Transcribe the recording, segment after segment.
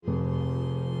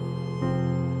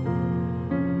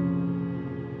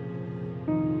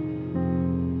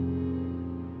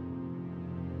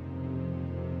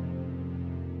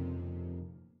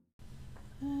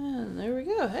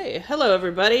Oh, hey. Hello,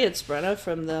 everybody. It's Brenna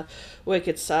from the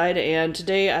Wicked Side, and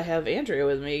today I have Andrea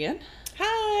with me again.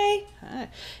 Hi. Hi.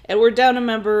 And we're down a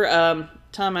member.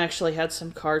 Tom actually had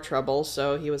some car trouble,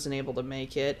 so he wasn't able to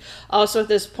make it. Also, at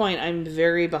this point, I'm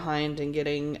very behind in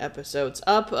getting episodes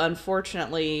up.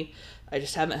 Unfortunately, I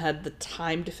just haven't had the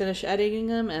time to finish editing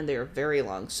them, and they're very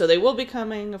long. So they will be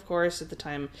coming, of course, at the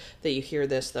time that you hear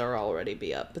this, they'll already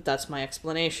be up. But that's my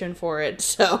explanation for it,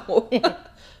 so...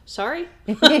 Sorry?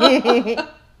 But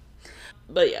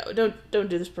yeah, don't do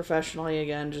this professionally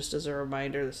again, just as a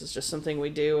reminder. This is just something we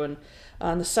do and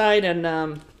on the side,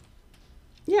 and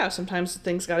yeah, sometimes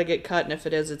things got to get cut, and if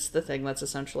it is, it's the thing that's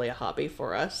essentially a hobby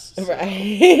for us. So.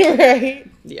 Right, right.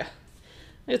 Yeah.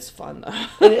 It's fun, though.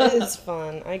 It is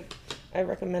fun. I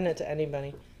recommend it to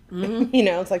anybody. Mm-hmm. You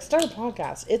know, it's like, start a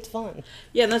podcast. It's fun.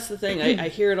 Yeah, and that's the thing. I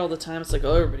hear it all the time. It's like,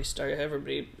 oh,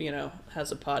 everybody, has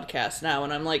a podcast now.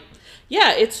 And I'm like,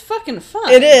 yeah, it's fucking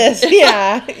fun. It is,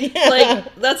 yeah. Yeah.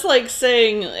 Like, that's like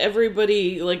saying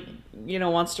everybody,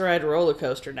 wants to ride a roller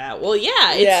coaster now. Well,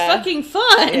 yeah, it's fucking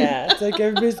fun. Yeah, it's like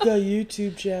everybody's got a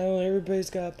YouTube channel, everybody's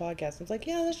got a podcast. It's like,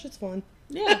 yeah, that shit's fun.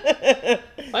 Yeah.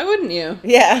 Why wouldn't you?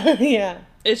 Yeah, yeah.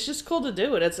 It's just cool to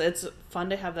do it. It's fun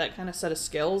to have that kind of set of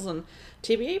skills and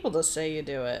to be able to say you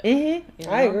do it. Mm-hmm. You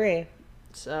know? I agree.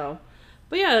 So,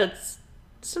 but yeah, it's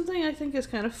something I think is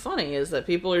kind of funny is that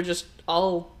people are just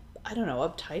all, I don't know,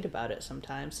 uptight about it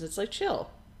sometimes. And it's like, chill.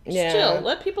 Just chill.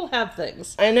 Let people have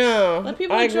things. I know. Let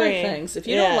people enjoy things. If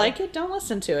you don't like it, don't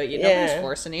listen to it. Nobody's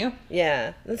forcing you.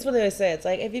 Yeah. That's what they always say. It's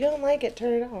like, if you don't like it,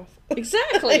 turn it off.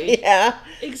 Exactly. Yeah.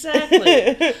 Exactly.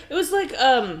 It was like,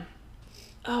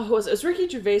 it was Ricky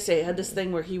Gervais had this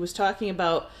thing where he was talking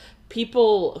about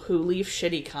people who leave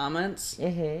shitty comments,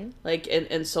 like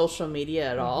in social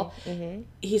media at all. Mm-hmm.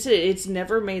 He said it's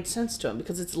never made sense to him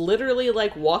because it's literally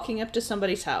like walking up to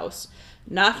somebody's house,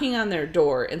 knocking on their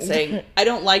door and saying, I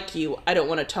don't like you, I don't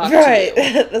want to talk to you. Right,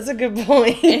 that's a good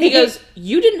point. And he goes,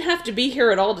 you didn't have to be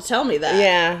here at all to tell me that.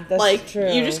 Yeah, that's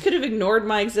true. You just could have ignored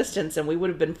my existence and we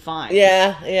would have been fine.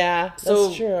 Yeah,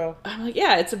 that's true. I'm like,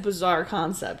 yeah, it's a bizarre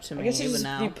concept to me. I guess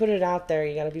if you put it out there,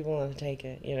 you gotta be willing to take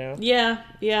it, you know? Yeah,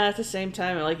 at the same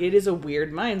time, it is a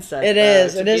weird mindset. It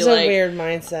is a weird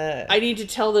mindset. I need to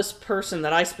tell this person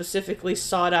that I specifically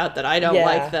sought out that I don't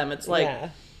like them. It's like... Yeah.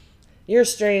 You're a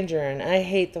stranger, and I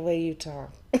hate the way you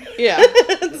talk. Yeah.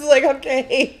 It's like,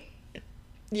 okay.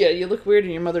 Yeah, you look weird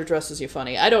and your mother dresses you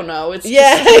funny. I don't know. It's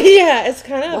it's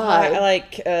kind of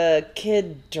like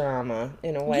kid drama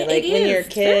in a way. Like when you're a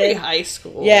kid. Very high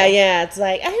school. Yeah. It's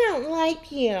like, I don't like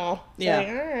you. It's like,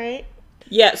 all right.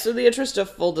 Yeah, so the interest of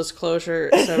full disclosure,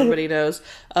 so everybody knows,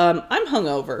 I'm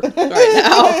hungover right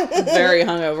now. I'm very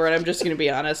hungover, and I'm just going to be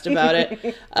honest about it.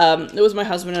 It was my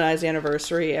husband and I's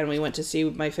anniversary, and we went to see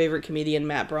my favorite comedian,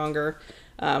 Matt Bronger,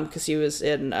 because he was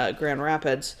in Grand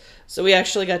Rapids. So we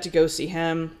actually got to go see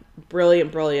him.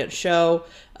 Brilliant show.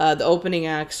 The opening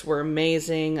acts were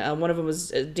amazing. One of them was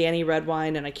Danny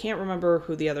Redwine, and I can't remember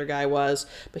who the other guy was,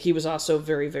 but he was also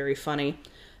very, very funny.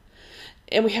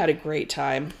 And we had a great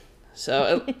time.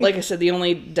 So, like I said, the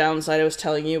only downside I was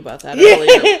telling you about that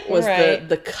earlier was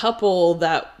the couple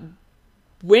that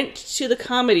went to the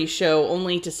comedy show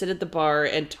only to sit at the bar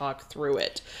and talk through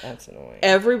it. That's annoying.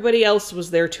 Everybody else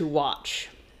was there to watch.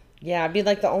 Yeah, I'd be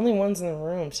like the only ones in the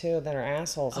room, too, that are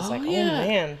assholes. It's oh,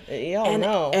 man, y'all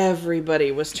know.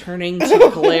 Everybody was turning to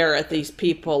glare at these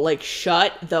people. Like,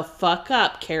 shut the fuck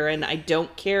up, Karen. I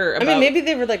don't care about maybe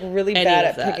they were, really bad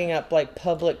at picking up,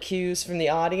 public cues from the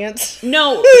audience.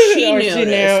 No, she knew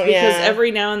this. Because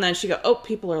every now and then she'd go, oh,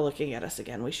 people are looking at us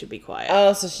again. We should be quiet.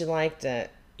 Oh, so she liked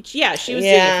it. Yeah, she was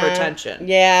doing it for attention.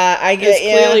 Yeah, I get it.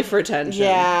 It was clearly for attention.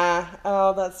 Yeah.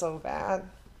 Oh, that's so bad.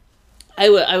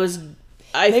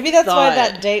 Maybe that's why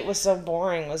that date was so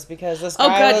boring, was because this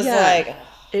guy was like...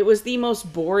 It was the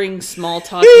most boring,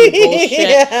 small-talking bullshit.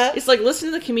 Yeah. It's like,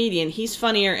 listen to the comedian. He's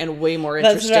funnier and way more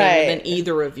interesting than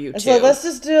either of you two. So let's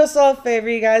just do us all a favor.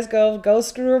 You guys go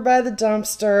screw her by the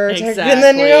dumpster. Exactly. And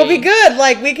then you'll be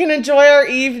good. We can enjoy our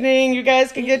evening. You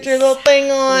guys can get your little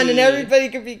thing on and everybody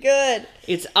can be good.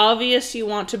 It's obvious you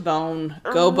want to bone.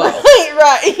 Go bone.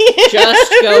 Right.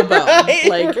 Just go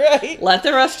bone. Let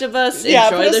the rest of us enjoy the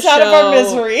show. Put us out of our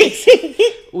misery.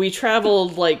 We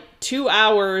traveled 2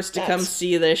 hours to come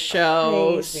see this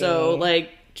show. Crazy. So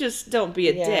just don't be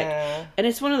a dick. And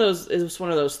it was one of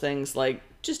those things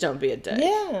just don't be a dick.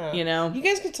 Yeah. You know? You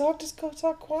guys can talk, just go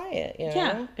talk quiet, you know?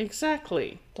 Yeah,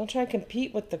 exactly. Don't try to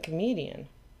compete with the comedian.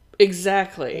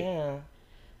 Exactly.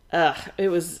 Yeah. It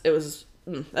was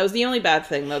that was the only bad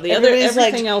thing, though.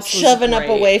 Everything else was shoving great. Up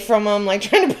away from him,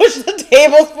 trying to push the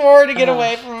tables forward to get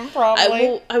away from him,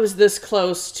 probably. I was this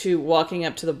close to walking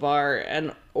up to the bar,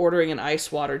 and ordering an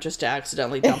ice water just to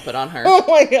accidentally dump it on her. Oh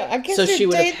my God. I guess so she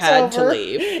would have had to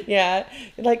leave. Yeah.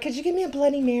 Like, could you give me a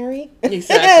Bloody Mary?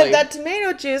 Exactly. That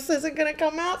tomato juice isn't going to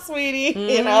come out, sweetie.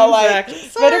 You know, like,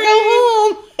 exactly. better go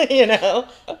home. You know?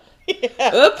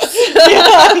 Yeah. Oops.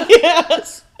 Yeah,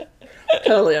 yes.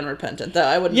 Totally unrepentant, though.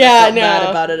 I wouldn't have felt bad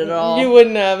about it at all. You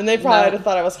wouldn't have, and they probably would have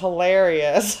thought it was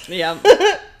hilarious. Yeah.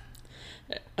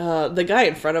 The guy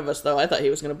in front of us, though, I thought he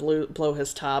was going to blow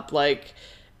his top. Like,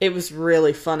 it was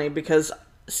really funny because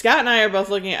Scott and I are both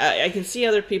looking I can see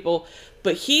other people,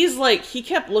 but he's like, he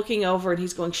kept looking over and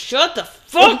he's going, shut the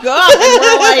fuck up! And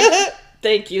we're like,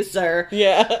 thank you, sir.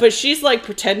 Yeah. But she's like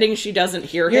pretending she doesn't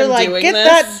hear him like, doing get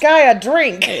this. That guy a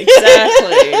drink.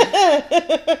 Exactly.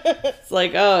 It's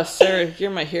like, oh, sir,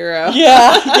 you're my hero.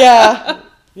 Yeah.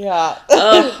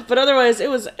 But otherwise, it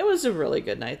was a really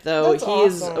good night, though. That's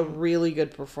He's awesome. a really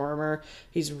good performer.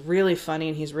 He's really funny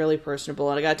and he's really personable.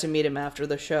 And I got to meet him after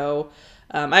the show.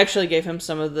 I actually gave him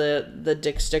some of the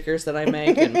dick stickers that I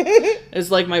make, and it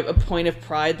was like a point of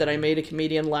pride that I made a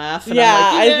comedian laugh. And yeah,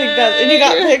 I'm like, I think that, and you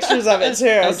got pictures of it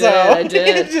too. I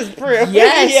did. Just proof.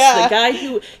 Yes, yeah. the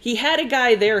guy he had a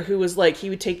guy there who was like, he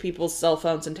would take people's cell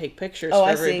phones and take pictures for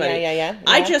everybody. Yeah.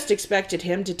 I just expected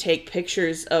him to take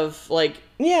pictures of like.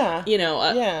 Yeah. You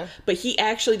know, but he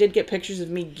actually did get pictures of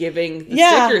me giving the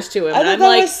stickers to him. I And thought I'm that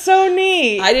like, was so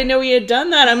neat. I didn't know he had done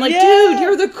that. I'm like, dude,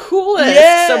 you're the coolest.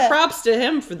 Yeah. So props to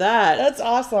him for that. That's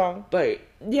awesome. But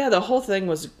yeah, the whole thing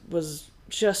was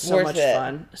just so much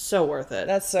fun. So worth it.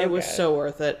 That's so It was good. so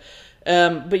worth it.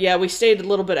 But yeah, we stayed a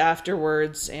little bit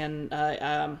afterwards, and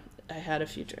I had a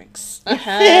few drinks. It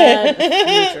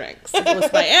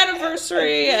was my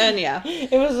anniversary, and yeah.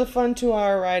 It was a fun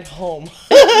 2-hour ride home.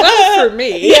 Well, for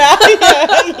me. Yeah.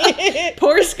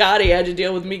 Poor Scotty had to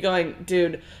deal with me going,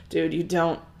 dude, you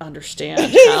don't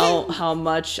understand how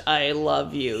much I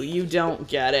love you. You don't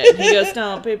get it. He goes,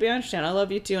 no, baby, I understand. I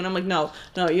love you too. And I'm like, no,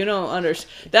 you don't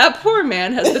understand. That poor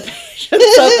man has the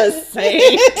patience of a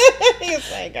saint.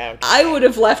 He's like, okay. I would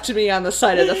have left me on the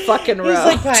side of the fucking road. He's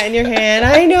like patting your hand.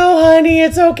 I know, honey,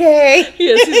 it's okay.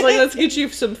 Yes, he's like, let's get you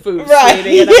some food, Right.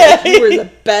 sweetie. And I'm like, you were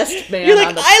the best man You're like,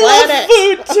 on the I planet.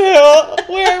 love food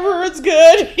too. Wherever it's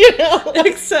good, you know.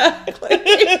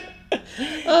 Exactly.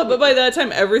 But by that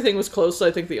time, everything was closed, so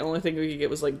I think the only thing we could get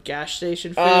was, like, gas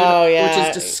station food, which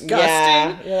is disgusting.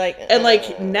 Yeah. You're like, and,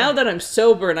 like, now that I'm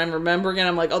sober and I'm remembering it,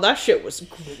 I'm like, oh, that shit was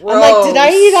gross. I'm like, did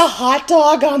I eat a hot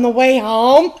dog on the way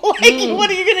home? Like, what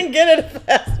are you going to get at a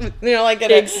fast food? You know, like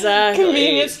at a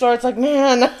convenience store? It's like,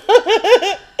 man.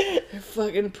 I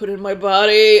fucking put in my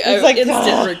body. It's like,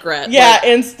 instant regret. Yeah, like,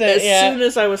 instant, As soon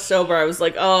as I was sober, I was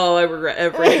like, oh, I regret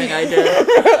everything I did.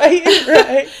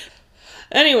 Right.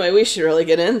 Anyway, we should really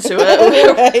get into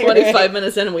it. We're 25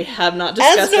 minutes in and we have not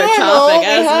discussed our topic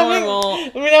as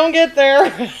normal. We don't get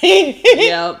there.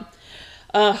 Yeah.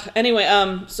 Anyway,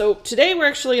 so today we're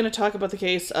actually going to talk about the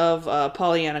case of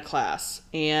Pollyanna Klaas.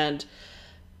 And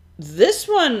this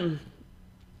one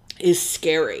is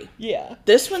scary. Yeah.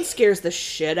 This one scares the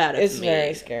shit out of me. It's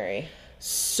very scary.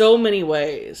 So many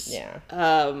ways.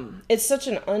 Yeah. It's such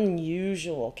an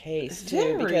unusual case,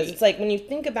 too, because it's like when you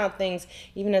think about things,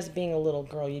 even as being a little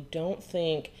girl, you don't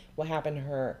think what happened to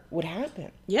her would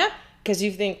happen. Yeah. Because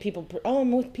you think people,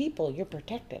 I'm with people, you're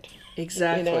protected.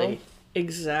 Exactly. You know?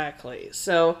 Exactly.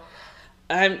 So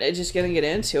I'm just going to get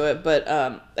into it, but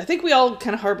I think we all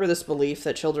kind of harbor this belief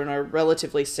that children are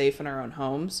relatively safe in our own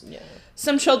homes. Yeah.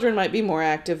 Some children might be more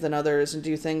active than others and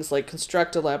do things like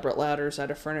construct elaborate ladders out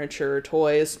of furniture or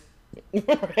toys.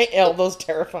 Right? All those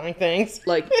terrifying things.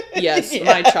 Like, yes,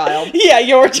 my child. Yeah,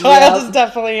 your child is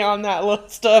definitely on that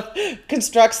list of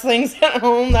constructs things at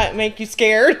home that make you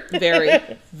scared. Very,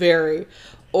 very.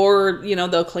 Or, you know,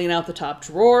 they'll clean out the top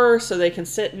drawer so they can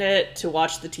sit in it to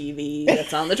watch the TV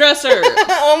that's on the dresser.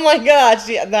 Oh my gosh.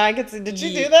 Yeah, I could see. Did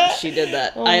she do that? She did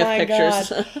that. Oh I have pictures.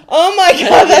 God. Oh my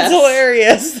God, that's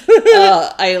hilarious.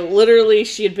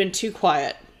 She had been too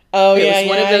quiet. Oh, it yeah, was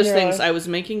one of those things. Right. I was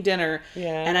making dinner,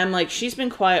 yeah. and I'm like, she's been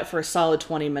quiet for a solid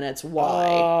 20 minutes. Why?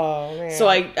 Oh, man. So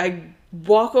I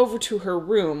walk over to her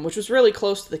room, which was really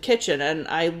close to the kitchen, and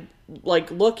I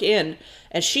like look in,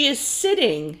 and she is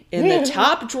sitting in the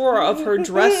top drawer of her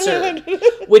dresser,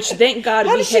 which thank God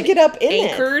How did she get up in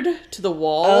anchored to the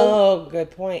wall. Oh,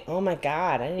 good point. Oh my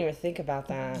God, I didn't even think about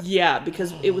that. Yeah,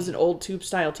 because it was an old tube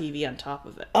style TV on top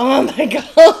of it. Oh my God,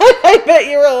 I bet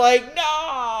you were like, no.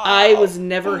 I was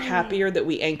never happier that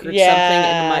we anchored something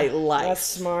in my life. That's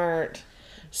smart.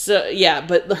 So yeah,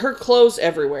 but her clothes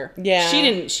everywhere. Yeah, she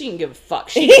didn't give a fuck.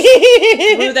 She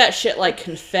just threw that shit like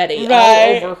confetti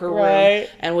all over her room,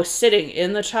 and was sitting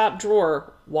in the top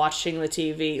drawer watching the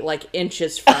TV like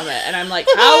inches from it, and I'm like,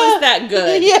 how is that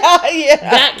good? Yeah.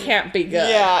 That can't be good.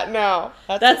 Yeah, no.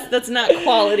 That's not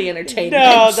quality entertainment.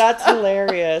 No, that's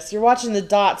hilarious. You're watching the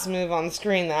dots move on the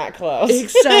screen that close.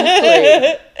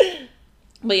 Exactly.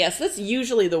 But yes, that's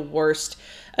usually the worst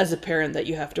as a parent that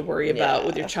you have to worry about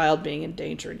with your child being in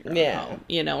danger in your own home,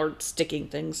 you know, or sticking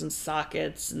things in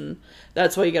sockets, and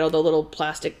that's why you get all the little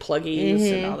plastic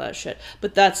pluggies and all that shit.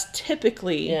 But that's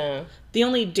typically the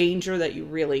only danger that you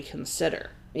really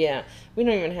consider. Yeah, we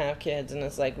don't even have kids, and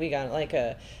it's like we got like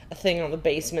a thing on the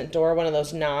basement door, one of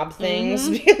those knob things,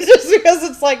 just because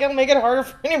it's like it'll make it harder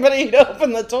for anybody to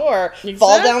open the door,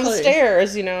 fall down the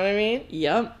stairs. You know what I mean?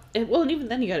 Yep. Well, and even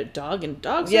then you got a dog, and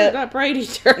dogs are not bright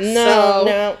either.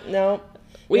 No.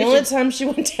 The only time she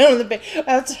went down in the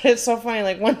basement, it's so funny.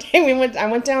 Like one day I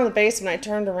went down in the basement, I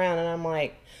turned around, and I'm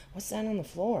like, "What's that on the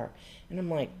floor?" And I'm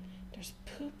like, "There's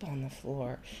poop on the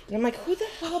floor." And I'm like, "Who the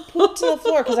hell pooped on the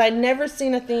floor?" Because I'd never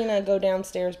seen Athena go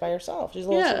downstairs by herself. She's a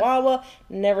little chihuahua,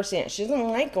 never seen it. She doesn't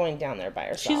like going down there by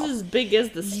herself. She's as big as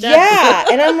the step. Yeah,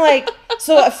 and I'm like,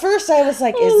 so at first I was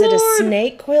like, is it a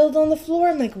snake coiled on the floor?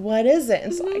 I'm like, what is it?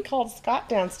 And so I called Scott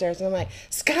downstairs, and I'm like,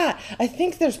 Scott, I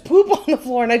think there's poop on the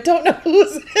floor, and I don't know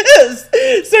whose it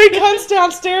is. So he comes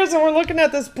downstairs, and we're looking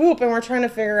at this poop, and we're trying to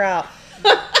figure out,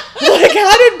 like,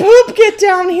 how did poop get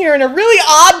down here in a really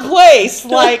odd place?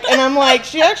 Like, and I'm like,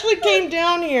 she actually came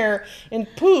down here and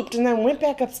pooped and then went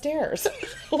back upstairs.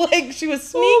 Like, she was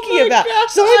sneaky about it.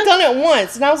 She's only done it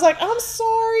once. And I was like, I'm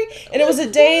sorry. And it was a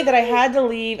day that I had to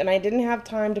leave, and I didn't have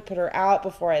time to put her out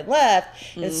before I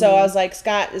left. And so I was like,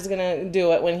 Scott is going to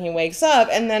do it when he wakes up.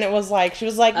 And then it was like, she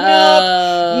was like, nope,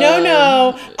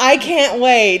 no, I can't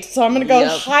wait. So I'm going to go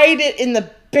hide it in the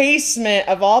basement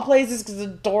of all places because the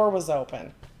door was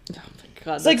open. Oh my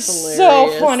god, it's like hilarious.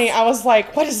 So funny. I was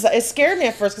like, what is that? It scared me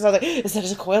at first because I was like, is that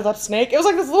just a coiled up snake? It was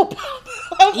like this little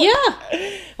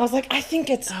I was like, I think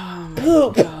it's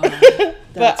poop.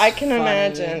 But I can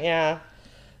imagine,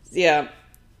 yeah.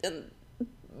 And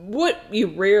what you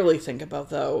rarely think about,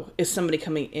 though, is somebody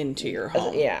coming into your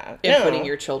home and putting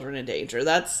your children in danger.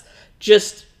 That's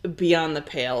just beyond the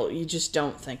pale. You just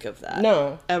don't think of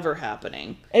that ever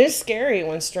happening. It is scary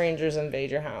when strangers invade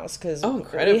your house, because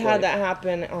we had that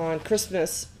happen on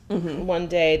Christmas. One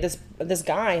day, this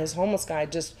guy, his homeless guy,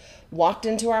 just walked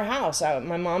into our house.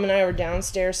 My mom and I were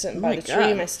downstairs sitting by the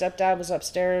tree. My stepdad was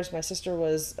upstairs. My sister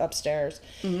was upstairs.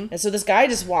 And so this guy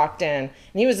just walked in,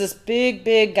 and he was this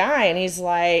big guy, and he's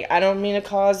like, I don't mean to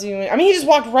cause you. I mean, he just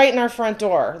walked right in our front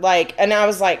door. Like, and I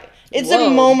was like, it's a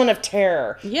moment of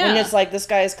terror. Yeah. When it's like, this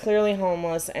guy is clearly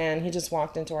homeless, and he just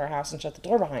walked into our house and shut the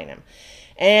door behind him.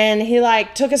 And he,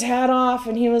 like, took his hat off,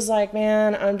 and he was like,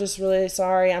 man, I'm just really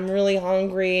sorry. I'm really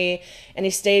hungry. And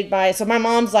he stayed by. So my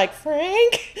mom's like,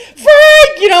 Frank!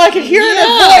 You know, I could hear in her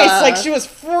voice. Like, she was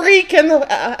freaking the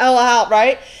hell out,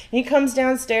 right? And he comes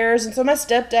downstairs, and so my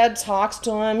stepdad talks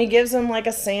to him. He gives him, like,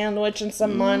 a sandwich and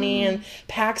some money and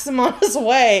packs him on his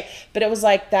way. But it was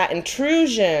like that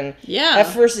intrusion. Yeah. At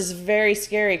first is very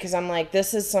scary, because I'm like,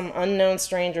 this is some unknown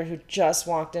stranger who just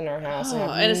walked in our house.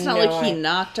 And it's not like he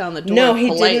knocked on the door. No, he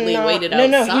politely waited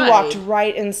outside. No, he walked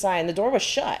right inside, and the door was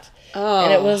shut. Oh.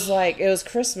 And it was like, it was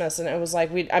Christmas, and it was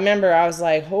like, I remember I was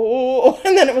like, oh,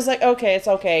 and then it was like, okay, it's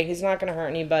okay. He's not going to hurt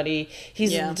anybody.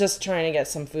 He's just trying to get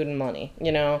some food and money,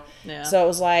 you know? Yeah. So it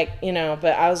was like, you know,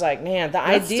 but I was like, man,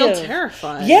 That's still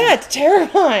terrifying. Yeah, it's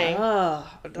terrifying. Oh,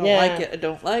 I don't like it. I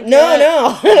don't like it.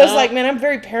 No. I was like, man, I'm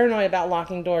very paranoid about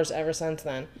locking doors ever since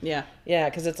then. Yeah. Yeah,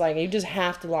 because it's like, you just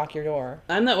have to lock your door.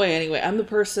 I'm that way anyway. I'm the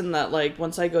person that, like,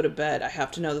 once I go to bed, I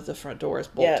have to know that the front door is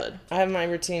bolted. Yeah, I have my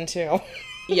routine, too.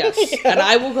 Yes, and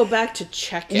I will go back to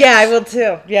check it. Yeah, I will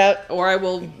too. Yep. Or I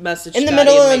will message in the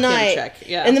middle of the night. Check.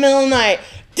 Yeah. In the middle of the night,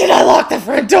 did I lock the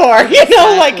front door? You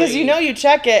know, like, because you know you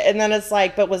check it, and then it's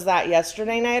like, but was that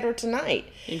yesterday night or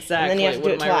tonight? Exactly. And then you have to do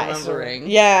it twice. Remembering?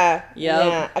 Yeah.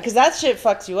 Yeah. Because that shit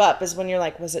fucks you up. Is when you're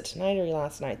like, was it tonight or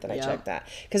last night that I checked that?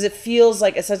 Because it feels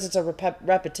like, since it's a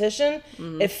repetition,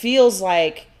 it feels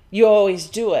like you always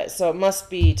do it, so it must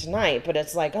be tonight. But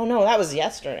it's like, oh no, that was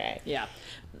yesterday. Yeah.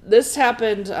 This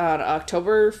happened on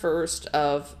October 1st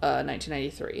of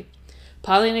 1993.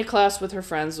 Pollyanna Klaas with her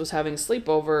friends was having a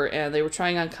sleepover, and they were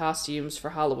trying on costumes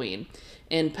for Halloween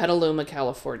in Petaluma,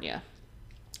 California.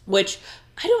 Which,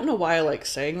 I don't know why I like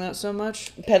saying that so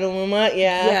much. Petaluma,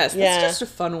 yeah. Yes, that's just a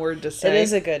fun word to say. It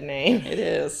is a good name. It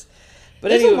is. But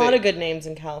there's a lot of good names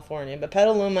in California, but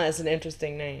Petaluma is an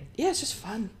interesting name. Yeah, it's just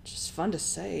fun. Just fun to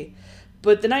say.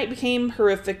 But the night became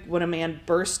horrific when a man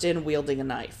burst in wielding a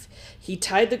knife. He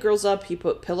tied the girls up. He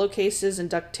put pillowcases and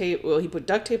duct tape. Well, he put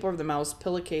duct tape over their mouths,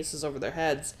 pillowcases over their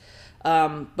heads.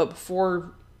 But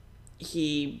before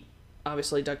he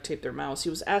obviously duct taped their mouths. He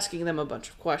was asking them a bunch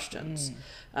of questions.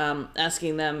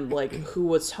 Asking them, like, who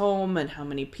was home and how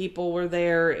many people were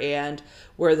there and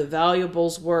where the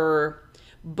valuables were.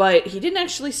 But he didn't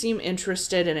actually seem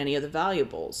interested in any of the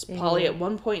valuables. Polly at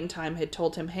one point in time had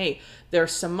told him, hey,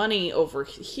 there's some money over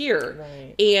here.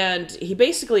 Right. And he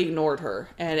basically ignored her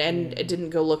and didn't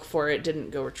go look for it,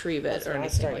 didn't go retrieve it or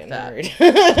anything like that.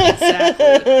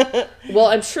 Exactly. Well,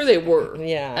 I'm sure they were.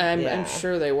 Yeah. I'm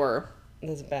sure they were.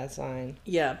 That's a bad sign.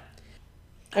 Yeah.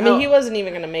 I mean, he wasn't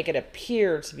even going to make it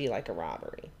appear to be like a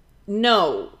robbery.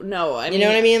 No. I mean, you know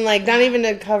what I mean? Like, not even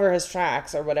to cover his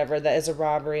tracks or whatever, that is a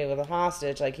robbery with a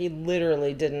hostage. Like, he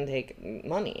literally didn't take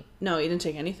money. No, he didn't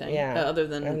take anything. Yeah. Other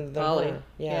than Polly.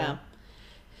 Yeah.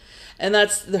 And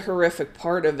that's the horrific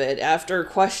part of it. After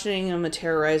questioning him and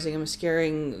terrorizing him,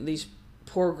 scaring these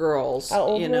poor girls. How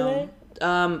old were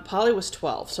they? Polly was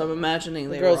 12, so I'm imagining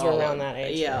the they girls were were around that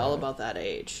age. Yeah, all about that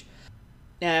age.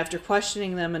 Now, after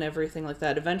questioning them and everything like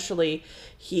that, eventually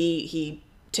he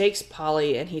takes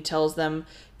Polly and he tells them,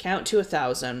 count to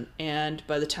 1,000, and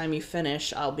by the time you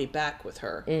finish, I'll be back with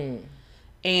her.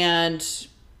 And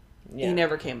he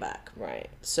never came back. Right.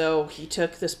 So he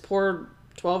took this poor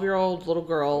 12-year-old little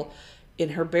girl in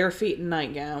her bare feet and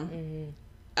nightgown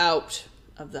out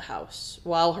of the house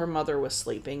while her mother was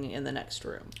sleeping in the next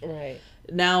room. Right.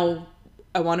 Now,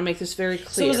 I want to make this very clear.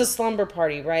 So it was a slumber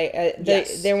party, right?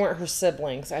 Yes. They weren't her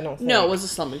siblings, I don't think. No, it was a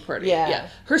slumber party. Yeah.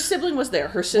 Her sibling was there.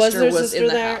 Her sister was in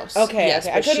the house. Okay, yes,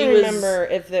 okay. I couldn't remember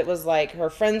if it was like her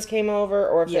friends came over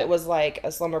or if it was like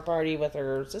a slumber party with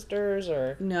her sisters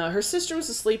or... No, her sister was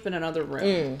asleep in another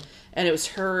room. And it was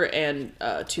her and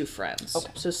 2 friends.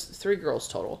 Okay. So 3 girls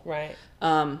total. Right.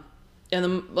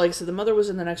 And like I said, the mother was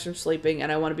in the next room sleeping, and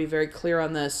I want to be very clear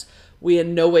on this. We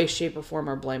in no way, shape, or form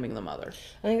are blaming the mother.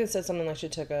 I think it said something like she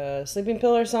took a sleeping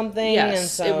pill or something. Yes, and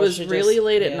so it was really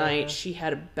late at night. She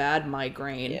had a bad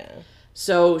migraine. Yeah.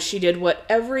 So she did what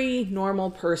every normal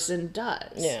person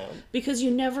does. Yeah. Because you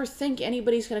never think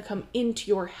anybody's going to come into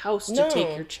your house to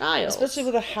take your child. Especially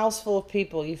with a house full of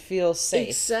people, you feel safe.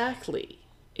 Exactly.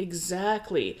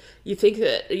 You think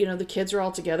that, the kids are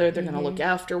all together, they're going to look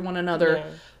after one another. Yeah.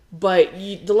 But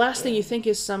the last thing you think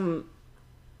is some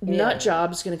nut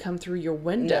job's going to come through your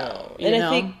window. No.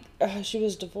 I think she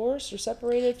was divorced or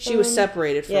separated from... She was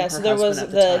separated from her husband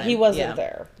at the time. He wasn't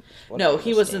there. No,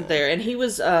 he wasn't there. And he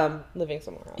was... living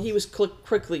somewhere else. He was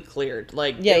quickly cleared.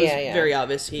 Like, it was very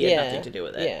obvious he had nothing to do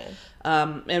with it.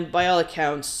 Yeah. And by all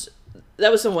accounts,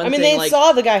 that was the one thing... they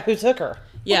saw the guy who took her.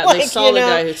 Yeah, they saw the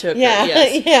guy who took her.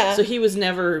 Yes. Yeah. So he was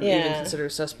never even considered a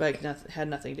suspect, had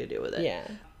nothing to do with it. Yeah.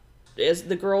 As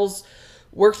the girls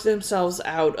worked themselves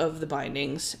out of the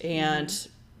bindings and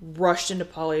rushed into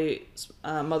Polly's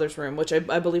mother's room, which I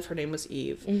believe her name was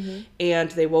Eve.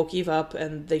 And they woke Eve up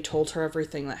and they told her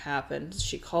everything that happened.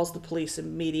 She calls the police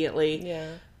immediately. Yeah.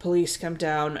 Police come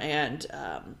down and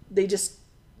they just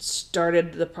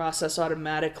started the process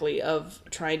automatically of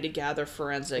trying to gather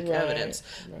forensic evidence.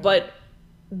 Right. But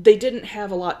they didn't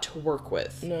have a lot to work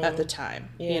with at the time,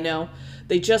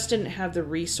 They just didn't have the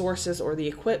resources or the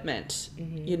equipment,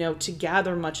 to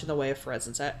gather much in the way of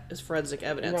forensic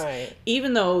evidence. Right.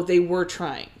 Even though they were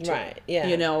trying to. Right,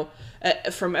 yeah.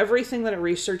 From everything that I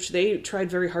researched, they tried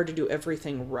very hard to do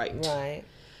everything right. Right.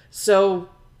 So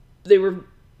they were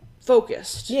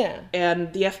focused. Yeah.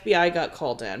 And the FBI got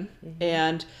called in,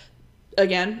 and...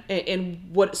 Again, in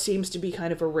what seems to be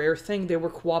kind of a rare thing, they were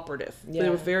cooperative. Yeah. They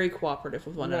were very cooperative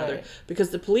with one another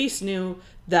because the police knew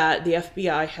that the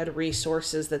FBI had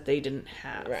resources that they didn't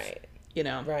have. Right.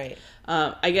 Right.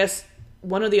 I guess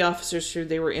one of the officers who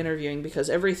they were interviewing, because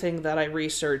everything that I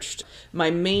researched,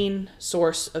 my main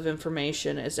source of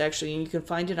information is actually, and you can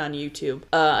find it on YouTube,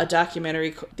 a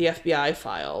documentary, The FBI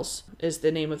Files is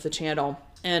the name of the channel,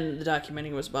 and the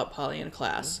documentary was about Pollyanna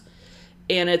Klaas.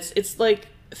 And it's like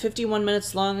 51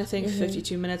 minutes long, I think,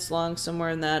 52 minutes long, somewhere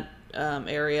in that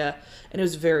area, and it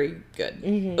was very good.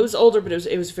 It was older, but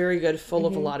it was very good, full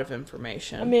of a lot of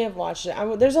information. I may have watched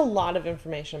it. There's a lot of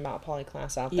information about Pollyanna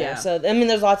Klaas out there. So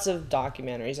there's lots of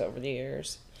documentaries over the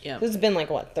years. Yeah, it's been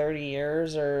 30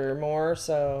 years or more.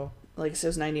 So like it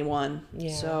was 91.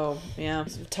 Yeah. So yeah,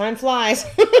 time flies.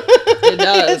 It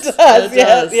does. It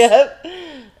does. Yep.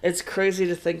 It's crazy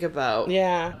to think about.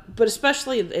 Yeah, but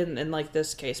especially in like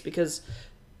this case, because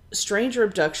stranger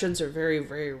abductions are very,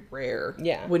 very rare.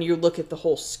 Yeah. When you look at the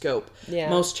whole scope. Yeah.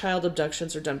 Most child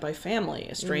abductions are done by family,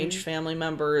 estranged family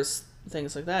members,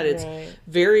 things like that. It's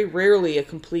very rarely a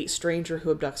complete stranger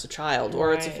who abducts a child,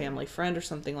 or it's a family friend or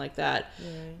something like that.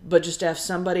 But just to have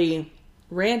somebody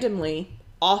randomly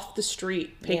off the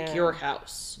street pick your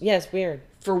house. Yeah, it's weird.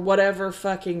 For whatever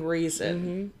fucking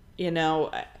reason.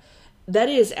 that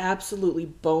is absolutely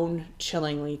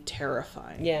bone-chillingly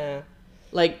terrifying. Yeah.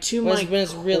 Like, to my core.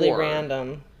 It's really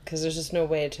random. Because there's just no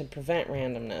way to prevent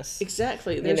randomness.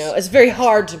 Exactly. It's very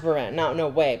hard to prevent. Not no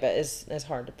way, but it's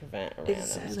hard to prevent random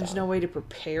stuff. There's no way to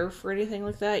prepare for anything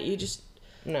like that. You just...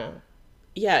 No.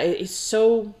 Yeah, it's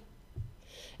so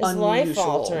It's unusual.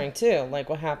 life-altering, too, like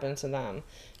what happened to them.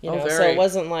 Very. So it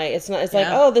wasn't like... It's like,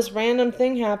 oh, this random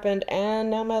thing happened, and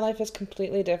now my life is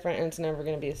completely different, and it's never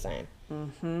going to be the same.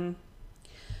 Mm-hmm.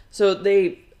 So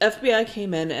FBI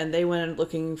came in and they went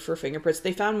looking for fingerprints.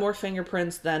 They found more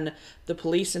fingerprints than the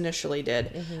police initially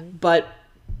did, but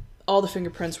all the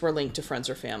fingerprints were linked to friends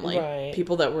or family, right.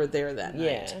 People that were there that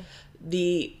night.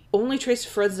 The only trace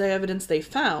of forensic evidence they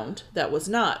found that was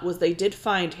they did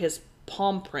find his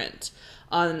palm print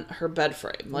on her bed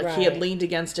frame. Like, he had leaned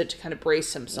against it to kind of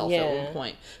brace himself at one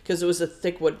point, because it was a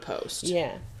thick wood post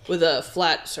with a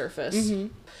flat surface.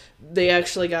 They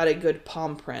actually got a good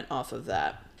palm print off of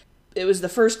that. It was the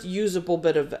first usable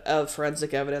bit of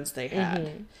forensic evidence they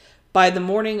had. By the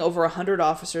morning, over 100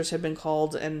 officers had been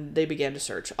called, and they began to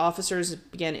search. Officers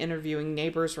began interviewing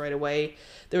neighbors right away.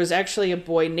 There was actually a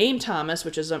boy named Thomas,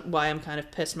 which is why I'm kind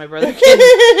of pissed my brother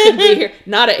couldn't be here.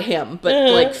 Not at him,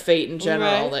 but like fate in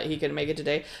general, that he couldn't make it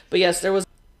today. But yes, there was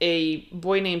a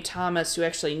boy named Thomas who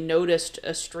actually noticed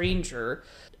a stranger,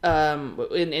 and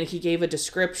he gave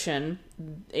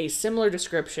a similar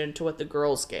description to what the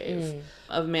girls gave,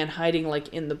 of a man hiding like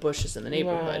in the bushes in the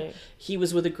neighborhood. Right. He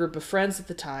was with a group of friends at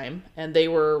the time, and they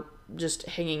were just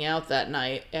hanging out that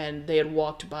night, and they had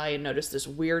walked by and noticed this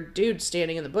weird dude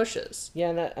standing in the bushes.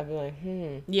 Yeah, I'd be like,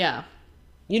 Yeah.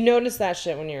 You notice that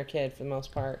shit when you're a kid for the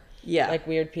most part. Yeah. Like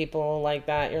weird people like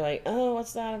that. You're like, oh,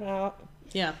 what's that about?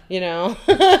 Yeah.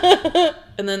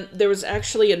 And then there was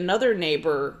actually another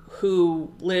neighbor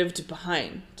who lived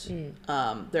behind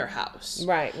their house.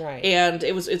 Right. And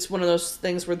it's one of those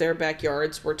things where their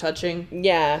backyards were touching.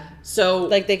 Yeah. So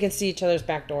like they can see each other's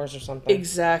back doors or something.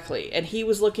 Exactly. And he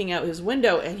was looking out his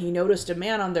window and he noticed a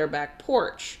man on their back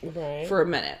porch for a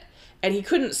minute. And he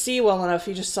couldn't see well enough.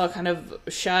 He just saw kind of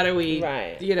shadowy,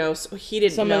 so he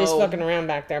didn't know. Somebody's fucking around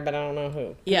back there, but I don't know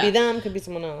who. Could be them, could be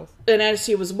someone else. And as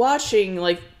he was watching,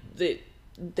 like,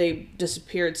 they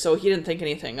disappeared, so he didn't think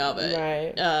anything of it.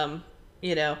 Right.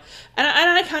 And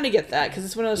I kind of get that, because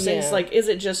it's one of those things, like, is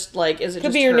it just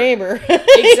could be your neighbor.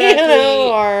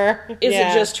 Exactly. Or is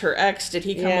it just her ex? Did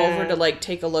he come over to, like,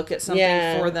 take a look at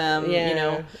something for them?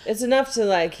 It's enough to,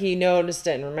 like, he noticed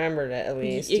it and remembered it, at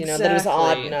least. Exactly. That it was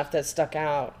odd enough that stuck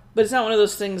out. But it's not one of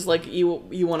those things, like, you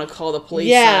want to call the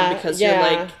police on, because you're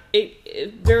like,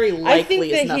 it very likely is nothing. I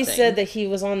think that he said that he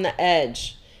was on the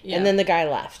edge, and then the guy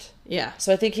left. Yeah.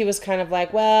 So I think he was kind of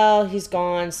like, well, he's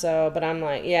gone, but I'm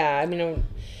like,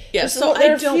 so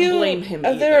I don't blame him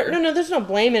either. No, there's no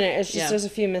blame in it. It's just there's a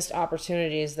few missed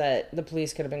opportunities that the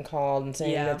police could have been called and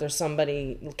saying that there's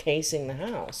somebody casing the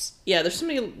house. Yeah, there's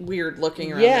somebody weird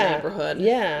looking around the neighborhood.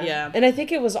 Yeah. And I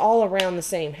think it was all around the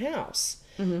same house.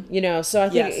 Mm-hmm. So I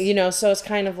think, so it's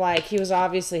kind of like he was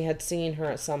obviously had seen her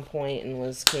at some point and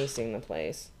was casing the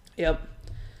place. Yep.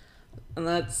 And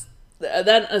that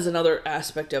is another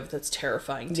aspect of that's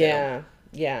terrifying too.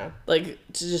 Yeah. Like,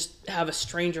 to just have a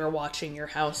stranger watching your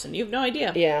house and you have no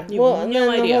idea. Yeah. You have no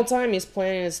idea. The whole time he's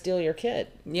planning to steal your kid.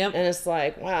 Yep. And it's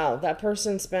like, wow, that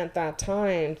person spent that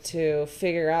time to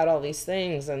figure out all these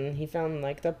things and he found,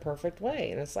 like, the perfect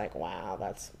way. And it's like, wow,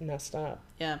 that's messed up.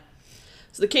 Yeah.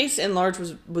 So the case in large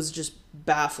was just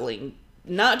baffling.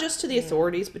 Not just to the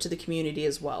authorities, but to the community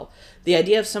as well. The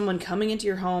idea of someone coming into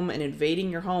your home and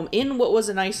invading your home in what was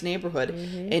a nice neighborhood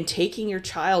and taking your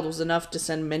child was enough to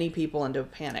send many people into a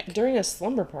panic. During a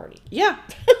slumber party. Yeah.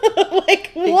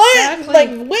 Like, what? Exactly.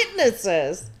 Like,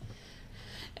 witnesses.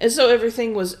 And so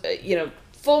everything was,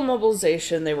 full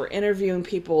mobilization. They were interviewing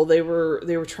people. They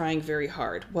were trying very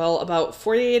hard. Well, about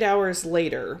 48 hours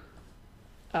later,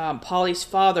 Polly's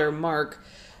father, Mark,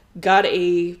 got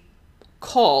a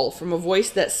call from a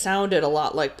voice that sounded a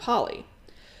lot like Polly.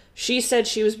 She said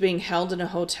she was being held in a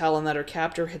hotel and that her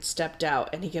captor had stepped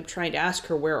out, and he kept trying to ask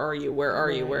her, where are you? Where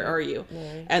are you? Where are you?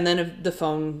 Right. And then the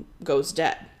phone goes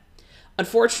dead.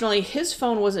 Unfortunately, his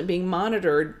phone wasn't being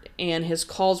monitored and his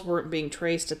calls weren't being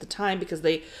traced at the time because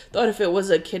they thought if it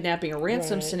was a kidnapping or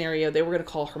ransom scenario, they were going to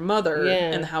call her mother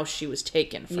and the house she was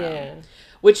taken from. Yeah.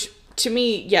 Which, to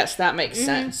me, yes, that makes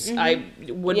sense. Mm-hmm. I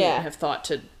wouldn't have thought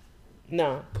to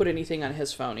put anything on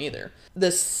his phone either.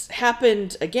 This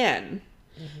happened again,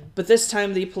 but this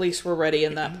time the police were ready,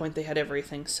 and at that point they had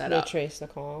everything set up. They traced the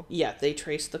call. Yeah, they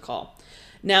traced the call.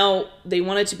 Now, they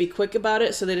wanted to be quick about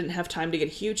it, so they didn't have time to get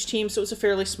a huge team, so it was a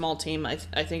fairly small team. I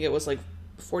think it was like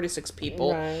 46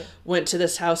 people. Right. Went to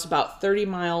this house about 30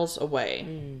 miles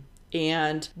away.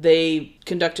 and they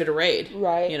conducted a raid.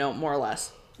 Right. You know, more or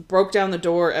less. Broke down the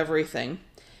door, everything.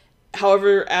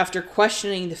 However, after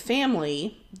questioning the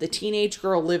family, the teenage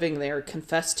girl living there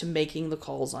confessed to making the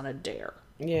calls on a dare.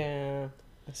 Yeah.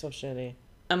 That's so shitty.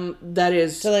 That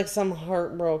is... To, like, some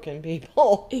heartbroken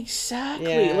people.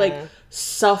 Exactly. Yeah. Like,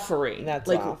 suffering. That's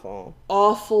like, awful.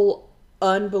 Awful,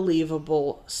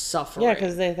 unbelievable suffering. Yeah,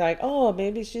 because they thought, oh,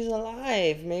 maybe she's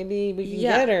alive. Maybe we can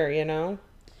get her, you know?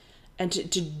 And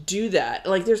to do that,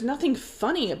 like, there's nothing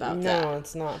funny about that. No,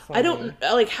 it's not funny. I don't,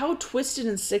 like, how twisted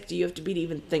and sick do you have to be to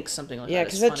even think something like that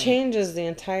is funny? Yeah, because it changes the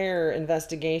entire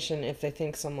investigation if they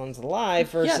think someone's alive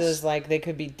versus, like, they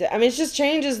could be I mean, it just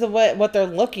changes what they're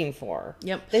looking for.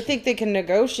 Yep. They think they can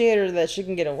negotiate or that she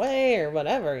can get away or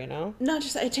whatever, you know? Not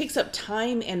just that, it takes up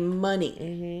time and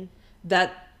money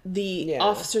that the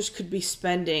officers could be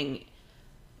spending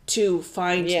to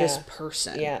find this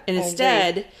person. Yeah, and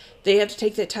instead, they have to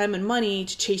take that time and money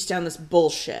to chase down this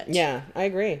bullshit. Yeah, I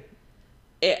agree.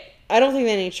 I don't think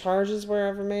any charges were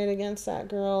ever made against that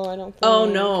girl. I don't think. Oh,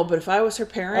 no, but if I was her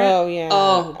parent... Oh, yeah.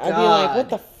 Oh, God. I'd be like, what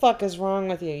the fuck is wrong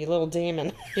with you little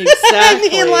demon? Exactly. I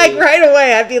mean, like, right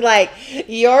away, I'd be like,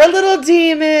 you're a little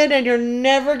demon and you're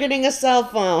never getting a cell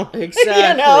phone. Exactly.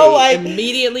 You know, like...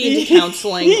 Immediately into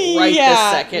counseling right this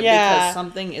second because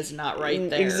something is not right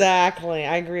there. Exactly.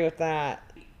 I agree with that.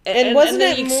 And wasn't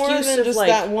it more than just, like,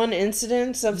 that one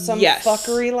incident of some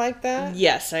fuckery like that?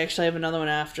 Yes, I actually have another one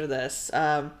after this.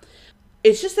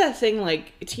 It's just that thing,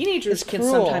 like, teenagers can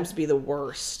sometimes be the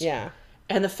worst. Yeah.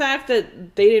 And the fact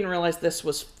that they didn't realize this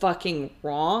was fucking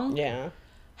wrong. Yeah.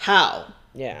 How?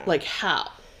 Yeah. Like, how?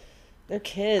 They're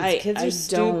kids. Kids are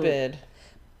stupid.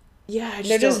 Yeah,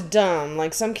 they're just dumb.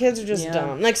 Like, some kids are just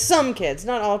dumb. Like, some kids.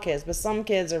 Not all kids, but some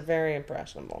kids are very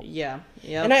impressionable. Yeah.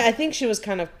 Yeah. And I think she was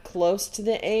kind of close to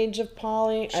the age of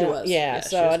Polly. She was. Yeah,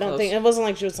 so I don't think... It wasn't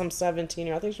like she was some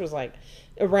 17-year-old. I think she was, like,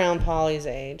 around Polly's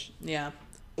age. Yeah.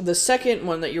 The second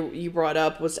one that you brought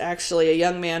up was actually a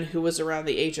young man who was around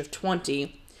the age of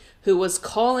 20 who was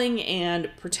calling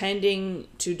and pretending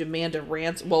to demand a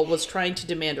ransom. Well, was trying to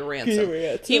demand a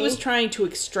ransom. He was trying to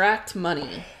extract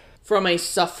money from a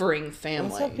suffering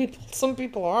family. That's how some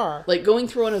people are. Like, going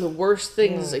through one of the worst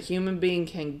things a human being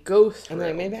can go through. And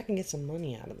like, maybe I can get some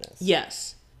money out of this.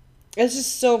 Yes. It's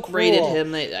just so cruel. Rated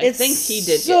him. I think he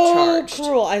did get charged. So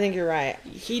cruel. I think you're right.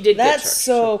 He did get charged. That's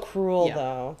so cruel,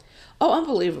 though. Oh,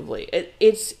 unbelievably.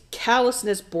 It's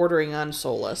callousness bordering on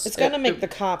soulless. It's going to make the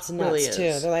cops nuts, really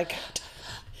too. They're like,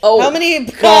 oh, how many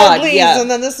God leads? Yeah. And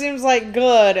then this seems like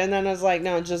good. And then it's like,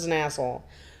 no, it's just an asshole.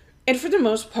 And for the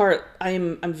most part,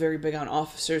 I'm very big on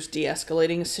officers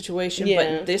de-escalating a situation. But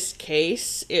in this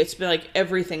case, it's been like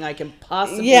everything I can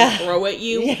possibly throw at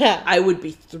you, I would be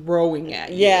throwing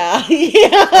at you. Yeah.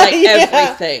 Like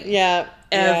everything. Yeah.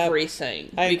 Everything.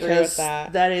 I agree with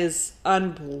that. That is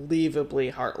unbelievably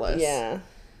heartless. Yeah.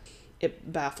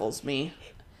 It baffles me.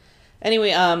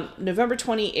 Anyway, November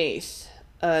 28th,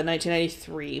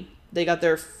 1993, they got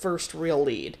their first real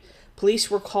lead.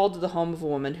 Police were called to the home of a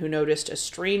woman who noticed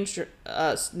strange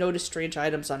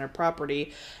items on her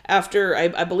property after,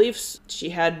 I believe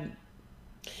she had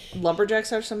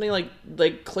lumberjacks or something,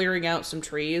 like clearing out some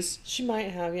trees. She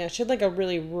might have, yeah. She had like a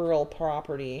really rural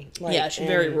property. Like, yeah, she had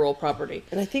very rural property.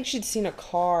 And I think she'd seen a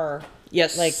car.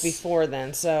 Yes. Like before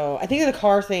then. So I think the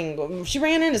car thing, she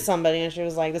ran into somebody and she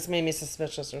was like, this made me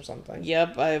suspicious or something.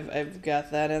 Yep, I've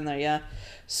got that in there, yeah.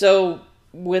 So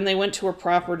when they went to her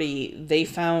property, they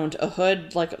found a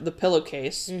hood, like the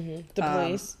pillowcase. Mm-hmm. The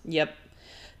police. Yep.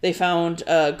 They found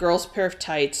a girl's pair of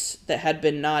tights that had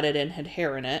been knotted and had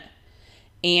hair in it,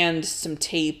 and some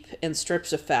tape and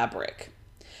strips of fabric.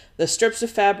 The strips of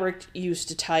fabric used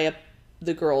to tie up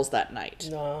the girls that night.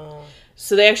 No.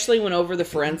 So they actually went over the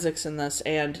forensics in this,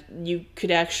 and you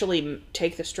could actually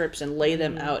take the strips and lay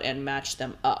them out and match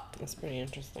them up. That's pretty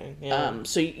interesting. Yeah.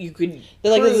 So you could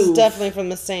They're like, this is definitely from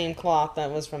the same cloth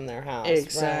that was from their house.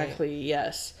 Exactly, right?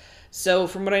 Yes. So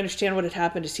from what I understand, what had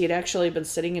happened is he had actually been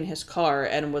sitting in his car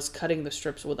and was cutting the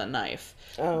strips with a knife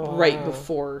right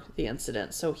before the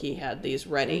incident. So he had these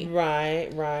ready.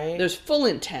 Right. There's full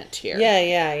intent here.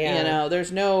 Yeah. You know,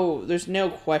 there's no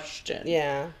question.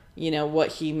 Yeah. You know,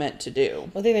 what he meant to do.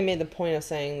 Well, I think they made the point of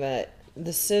saying that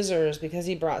the scissors, because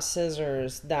he brought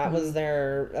scissors, that was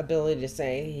their ability to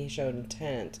say he showed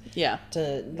intent. Yeah.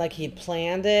 To, like, he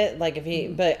planned it, like, if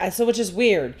he, so which is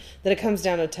weird, that it comes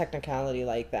down to a technicality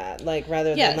like that. Like,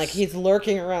 rather than, like, he's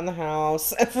lurking around the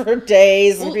house for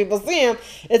days and people see him.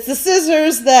 It's the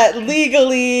scissors that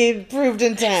legally proved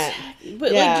intent. Exactly.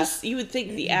 But, like, just, you would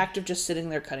think the act of just sitting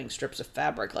there cutting strips of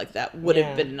fabric like that would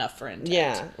have been enough for intent.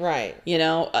 Yeah, right. You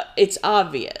know, it's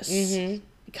obvious. Mm-hmm.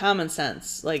 Common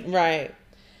sense, like, right.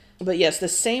 But yes, the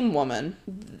same woman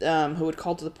who had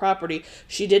called to the property,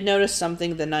 she did notice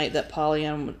something the night that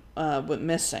Pollyanna went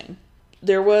missing.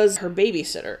 There was her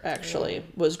babysitter, actually,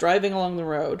 was driving along the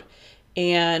road,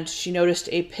 and she noticed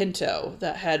a Pinto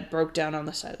that had broke down on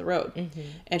the side of the road. Mm-hmm.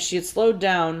 And she had slowed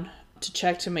down to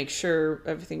check to make sure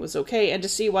everything was okay and to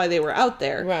see why they were out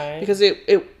there. Right. Because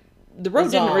the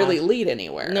road didn't really lead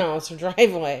anywhere. No, it's a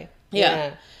driveway.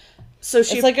 Yeah. So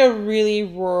it's like a really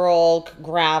rural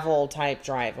gravel type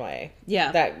driveway.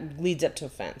 Yeah. That leads up to a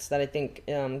fence that I think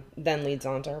then leads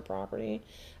onto her property.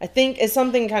 I think it's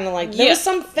something kind of like, there was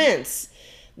some fence.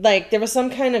 Like, there was some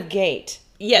kind of gate.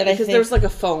 Yeah, because there was like a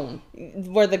phone.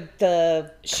 Where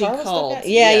the she called.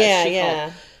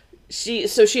 Yeah.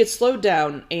 So she had slowed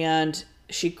down and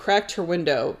she cracked her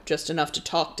window just enough to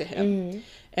talk to him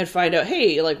and find out,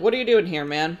 hey, like, what are you doing here,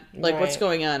 man? Like, what's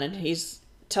going on? And he's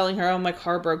telling her, oh, my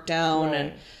car broke down.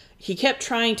 And he kept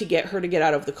trying to get her to get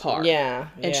out of the car. Yeah.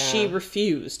 And she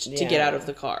refused to get out of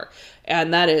the car.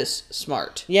 And that is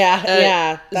smart.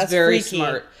 Yeah. That's very freaky.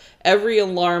 Smart. Every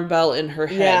alarm bell in her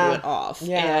head went off.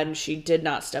 And she did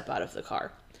not step out of the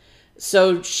car.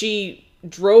 So she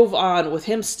drove on with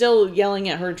him still yelling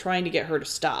at her, trying to get her to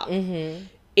stop. Mm-hmm.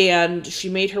 And she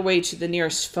made her way to the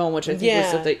nearest phone, which I think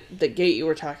was at the gate you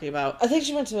were talking about. I think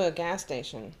she went to a gas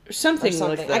station. Something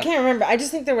like that. I can't remember. I just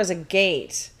think there was a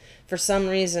gate for some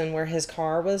reason where his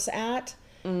car was at.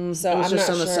 So it was I'm just not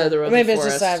on the sure. side of the road. Or maybe it's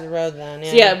just side of the road then.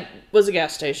 Yeah. So it was a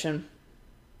gas station.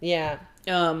 Yeah.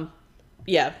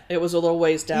 Yeah, it was a little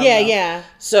ways down. Yeah.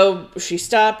 So she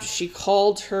stopped. She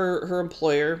called her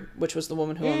employer, which was the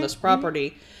woman who owned this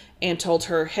property, and told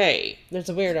her, hey, there's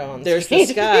a weirdo on the there's street.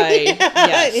 this guy.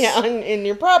 In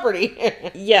your property.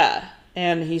 Yeah,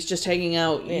 and he's just hanging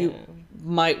out. Yeah. You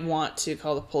might want to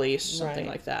call the police, something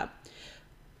like that.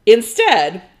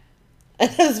 Instead,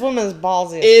 this woman's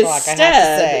ballsy as fuck, I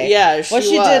have to say. Yeah, what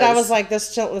she did, I was like,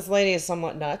 this lady is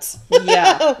somewhat nuts.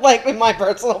 Yeah. Like, in my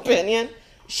personal opinion.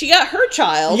 She got her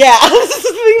child. Yeah.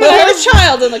 Put her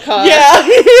child in the car. Yeah.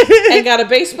 And got a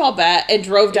baseball bat and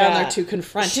drove down there to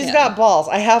confront him. She's got balls,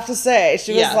 I have to say.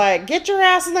 She was like, get your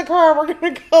ass in the car. We're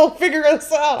going to go figure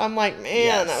this out. I'm like,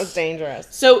 man, that was dangerous.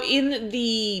 So in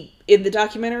the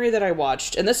documentary that I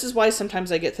watched, and this is why sometimes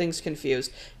I get things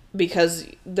confused, because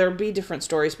there'll be different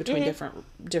stories between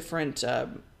different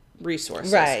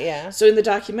resources. Right, yeah. So in the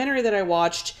documentary that I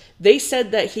watched, they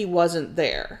said that he wasn't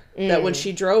there. That when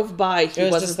she drove by, he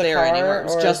wasn't there anymore. It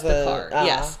was just the car.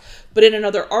 Yes. But in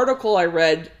another article I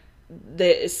read,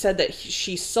 they said that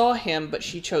she saw him, but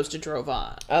she chose to drive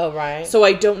on. Oh, right. So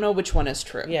I don't know which one is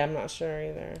true. Yeah, I'm not sure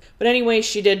either. But anyway,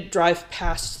 she did drive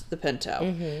past the Pinto.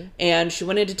 Mm-hmm. And she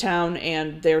went into town,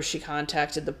 and there she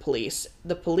contacted the police.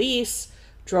 The police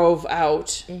drove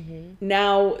out. Mm-hmm.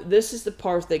 Now, this is the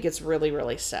part that gets really,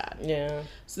 really sad. Yeah.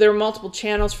 So there were multiple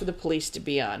channels for the police to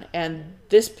be on, and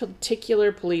this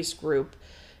particular police group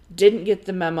didn't get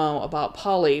the memo about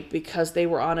Polly because they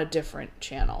were on a different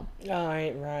channel.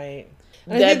 Right.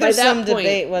 I think there's some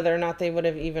debate whether or not they would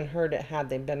have even heard it had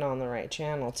they been on the right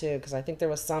channel, too, because I think there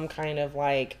was some kind of,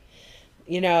 like,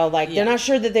 they're not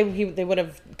sure that they would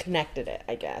have connected it,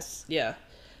 I guess. Yeah.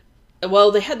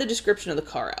 Well, they had the description of the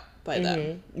car out by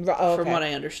then, from what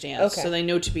I understand. Okay. So they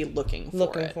know to be looking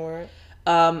for it.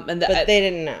 But they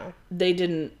didn't know. They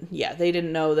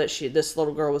didn't know that this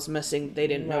little girl was missing. They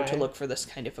didn't know to look for this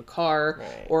kind of a car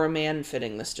or a man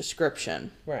fitting this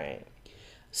description. Right.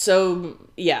 So,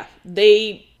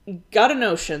 they got a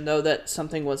notion, though, that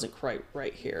something wasn't quite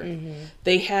right here. Mm-hmm.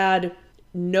 They had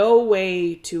no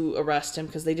way to arrest him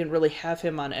because they didn't really have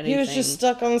him on anything. He was just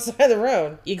stuck on the side of the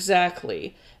road.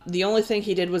 Exactly. The only thing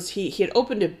he did was he had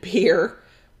opened a beer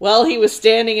while he was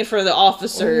standing in front of the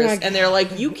officers, and they're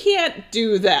like, you can't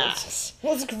do that.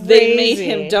 That's crazy. They made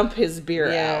him dump his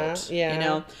beer out.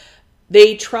 Yeah.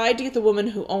 They tried to get the woman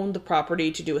who owned the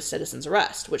property to do a citizen's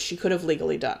arrest, which she could have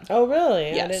legally done. Oh, really?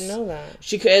 Yes. I didn't know that.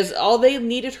 Because all they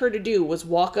needed her to do was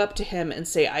walk up to him and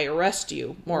say, I arrest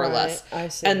you, more or less. I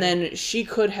see. And then she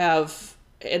could have,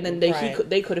 and then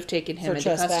they could have taken him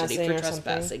into custody for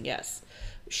trespassing, yes.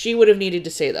 She would have needed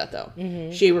to say that, though.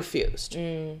 Mm-hmm. She refused.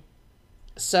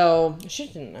 So... She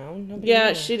didn't know. Nobody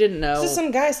knew. She didn't know. It's just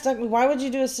some guy stuck... Why would you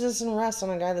do a citizen arrest on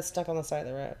a guy that's stuck on the side of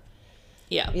the road?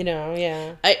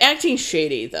 Yeah. Acting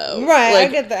shady, though. Right, I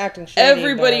get the acting shady.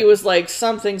 Everybody was like,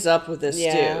 something's up with this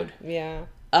dude. Yeah.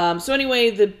 So anyway,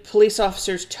 the police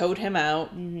officers towed him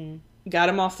out, got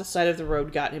him off the side of the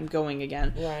road, got him going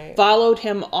again. Right. Followed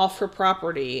him off her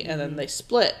property, and then they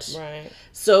split. Right.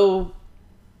 So...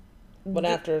 But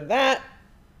after that,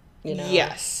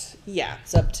 Yes. Yeah.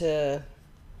 It's up to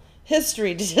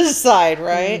history to decide,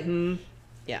 right? Mm-hmm.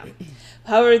 Yeah.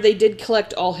 However, they did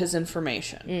collect all his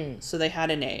information. So they had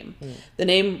a name. The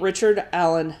name Richard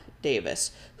Allen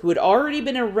Davis, who had already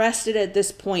been arrested at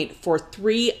this point for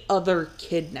 3 other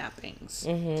kidnappings.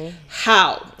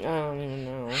 How? I don't even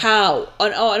know. How?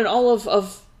 On all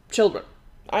of children.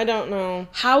 I don't know.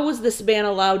 How was this man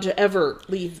allowed to ever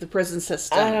leave the prison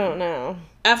system? I don't know.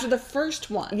 After the first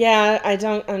one. Yeah, I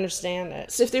don't understand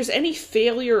it. So if there's any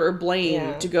failure or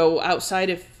blame to go outside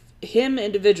of him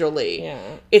individually,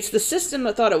 it's the system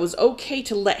that thought it was okay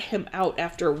to let him out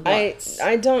after once.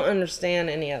 I don't understand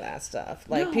any of that stuff.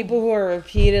 Like, people who are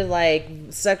repeated, like,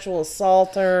 sexual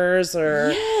assaulters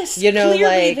or, you know,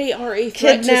 like, they are a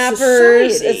threat kidnappers. To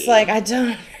society. It's like, I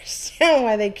don't understand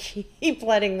why they keep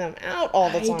letting them out all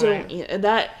the time.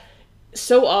 That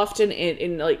so often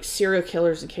in like serial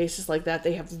killers and cases like that,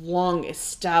 they have long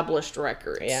established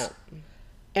records. Yeah.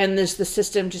 And the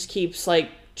system just keeps like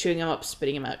chewing them up,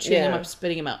 spitting them out, chewing them up,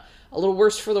 spitting them out. A little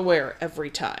worse for the wear every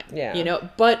time. Yeah. You know,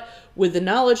 but with the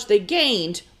knowledge they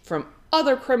gained from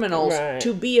other criminals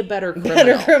to be a better criminal.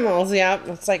 Better criminals, yeah.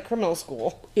 It's like criminal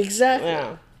school. Exactly.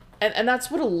 Yeah. And that's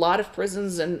what a lot of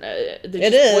prisons and they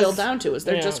just boil down to, is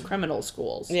they're just criminal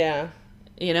schools. Yeah.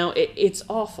 You know, it's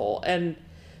awful. And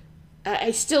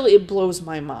it blows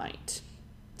my mind.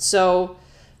 So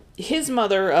his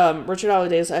mother, Richard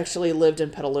Allen Davis, actually lived in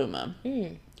Petaluma.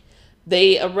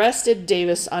 They arrested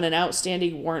Davis on an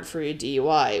outstanding warrant for a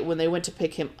DUI. When they went to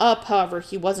pick him up, however,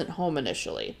 he wasn't home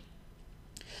initially.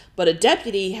 But a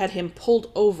deputy had him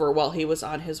pulled over while he was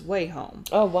on his way home.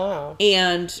 Oh, wow.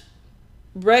 And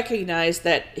recognized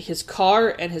that his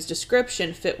car and his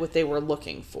description fit what they were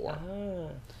looking for.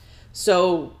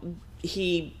 So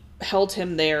he held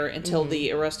him there until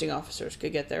the arresting officers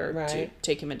could get there to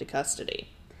take him into custody.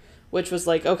 Which was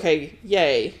like, okay,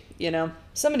 yay, you know.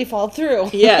 Somebody followed through.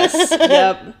 Yes,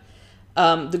 yep.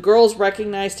 The girls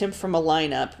recognized him from a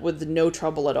lineup with no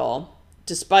trouble at all,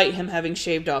 despite him having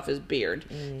shaved off his beard.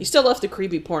 He still left the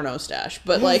creepy porno stash,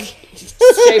 but, like,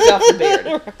 shaved off the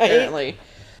beard, apparently.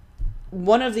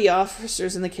 One of the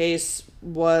officers in the case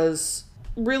was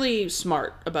really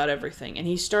smart about everything, and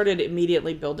he started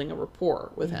immediately building a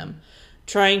rapport with him,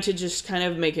 trying to just kind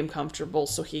of make him comfortable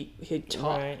so he'd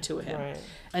talk to him.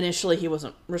 Initially, he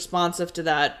wasn't responsive to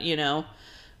that, you know,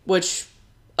 which,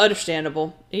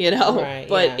 understandable, you know,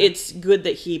 but it's good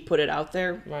that he put it out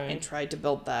there and tried to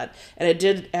build that. And it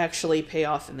did actually pay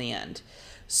off in the end.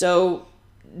 So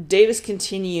Davis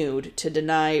continued to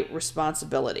deny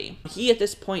responsibility. He, at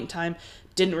this point in time,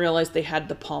 didn't realize they had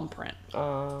the palm print.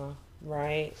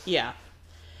 Right. Yeah.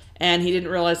 And he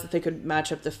didn't realize that they could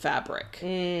match up the fabric.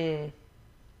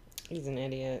 He's an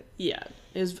idiot. Yeah.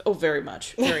 It was, very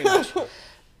much. Very much.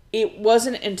 It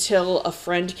wasn't until a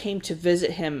friend came to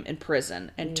visit him in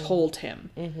prison and told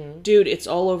him, dude, it's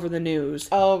all over the news.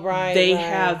 Oh, right. They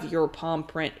have your palm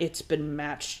print. It's been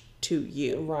matched to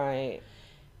you. Right.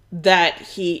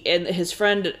 That and his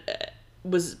friend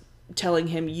was telling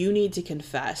him, you need to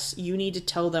confess. You need to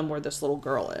tell them where this little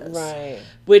girl is. Right.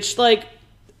 Which, like,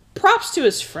 props to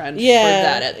his friend for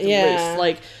that at the least.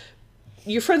 Like,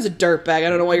 your friend's a dirtbag. I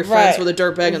don't know why you're friends with a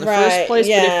dirtbag in the first place,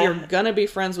 but if you're gonna be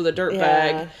friends with a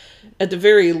dirtbag, at the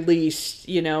very least,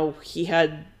 you know, he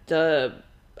had the,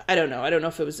 I don't know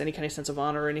if it was any kind of sense of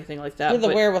honor or anything like that. With the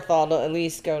wherewithal to at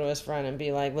least go to his friend and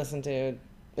be like, listen, dude,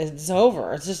 it's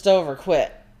over. It's just over.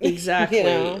 Quit. Exactly. You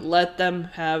know? Let them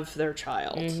have their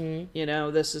child. You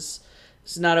know, this is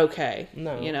not okay.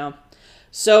 No. You know?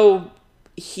 So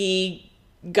he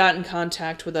got in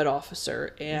contact with that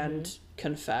officer and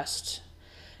confessed.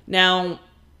 Now,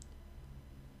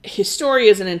 his story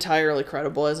isn't entirely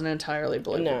credible, isn't entirely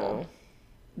believable. No.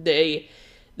 They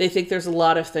think there's a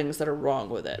lot of things that are wrong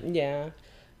with it. Yeah.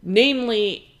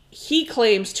 Namely, he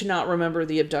claims to not remember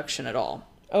the abduction at all.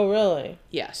 Oh, really?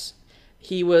 Yes.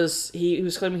 He was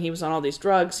claiming he was on all these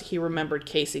drugs. He remembered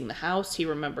casing the house. He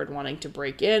remembered wanting to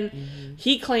break in.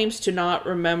 He claims to not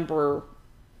remember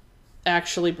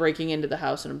actually breaking into the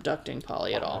house and abducting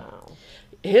Polly at all.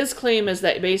 His claim is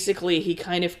that basically he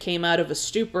kind of came out of a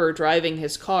stupor driving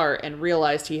his car and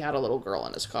realized he had a little girl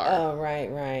in his car. Oh,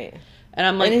 right. And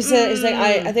I'm like, and he's like,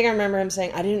 I think I remember him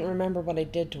saying, I didn't remember what I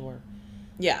did to her.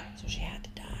 Yeah. So she had to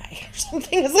die or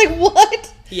something. It's like,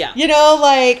 what? Yeah. You know,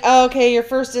 like, okay, your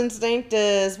first instinct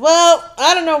is, well,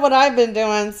 I don't know what I've been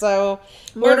doing, so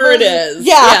murder it is.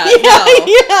 Yeah.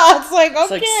 It's like, okay.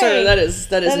 It's like, sir, that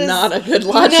is not a good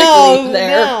logic leap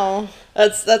there. No.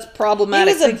 That's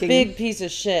problematic thinking. He was a big piece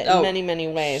of shit in many, many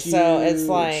ways. Huge. So it's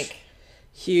like...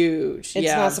 Huge.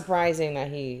 It's not surprising that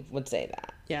he would say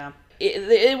that. Yeah.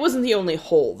 It wasn't the only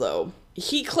hole, though.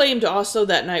 He claimed also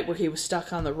that night where he was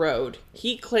stuck on the road,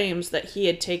 he claims that he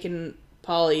had taken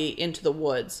Polly into the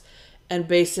woods and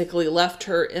basically left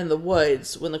her in the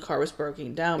woods when the car was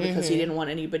breaking down because he didn't want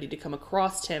anybody to come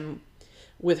across him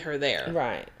with her there.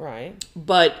 Right.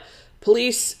 But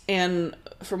police, and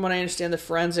from what I understand, the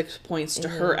forensics points to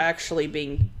her actually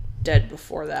being dead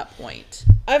before that point.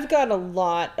 I've got a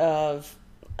lot of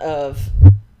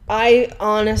I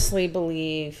honestly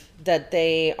believe that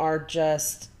they are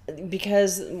just,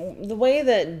 because the way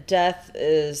that death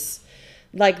is,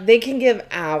 like, they can give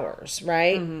hours,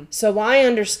 right? So I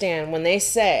understand when they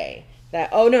say that,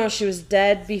 oh no, she was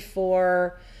dead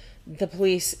before the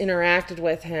police interacted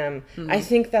with him. I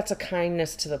think that's a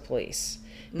kindness to the police.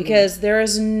 Because there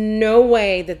is no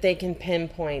way that they can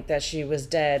pinpoint that she was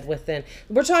dead within...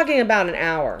 We're talking about an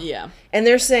hour. Yeah. And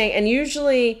they're saying... And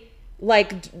usually,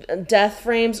 like, death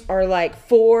frames are like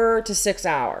 4 to 6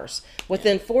 hours.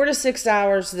 Within 4 to 6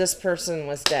 hours, this person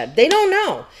was dead. They don't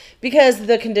know. Because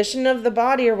the condition of the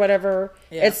body or whatever...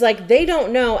 It's like they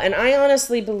don't know. And I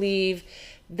honestly believe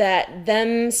that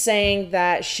them saying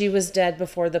that she was dead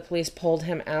before the police pulled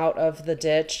him out of the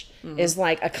ditch is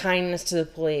like a kindness to the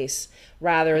police.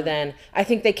 Rather than, I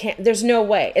think they can't, there's no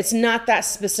way. It's not that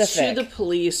specific. To the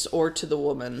police or to the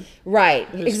woman. Right,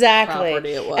 exactly.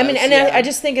 Property it was. I mean, and I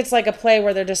just think it's like a play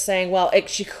where they're just saying, well,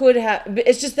 she could have,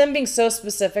 it's just them being so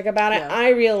specific about it. Yeah. I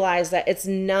realize that it's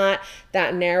not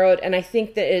that narrowed, and I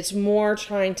think that it's more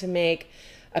trying to make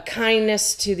a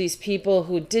kindness to these people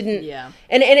who didn't. Yeah.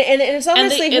 And it's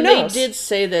honestly, who knows? They did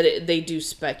say that they do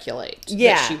speculate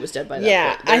that she was dead by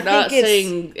that point. They're not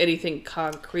saying anything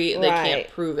concrete. They can't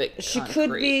prove it She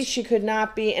could be, she could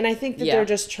not be. And I think that they're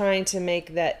just trying to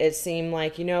make that it seem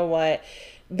like, you know what?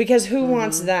 Because who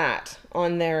wants that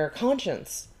on their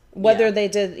conscience? Whether they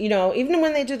did, you know, even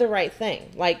when they do the right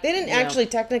thing. Like, they didn't actually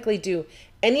technically do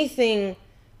anything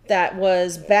that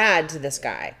was bad to this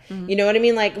guy. You know what I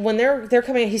mean? Like, when they're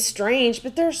coming, he's strange,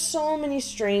 but there's so many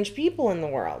strange people in the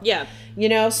world. Yeah. You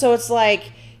know, so it's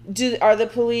like, are the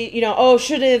police, you know, oh,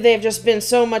 should they have just been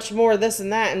so much more this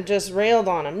and that and just railed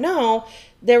on him? No.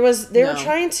 They were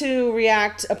trying to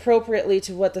react appropriately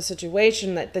to what the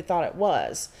situation that they thought it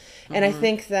was. And I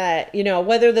think that, you know,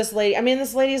 whether this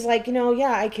lady's like, you know,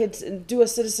 yeah, I could do a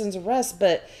citizen's arrest,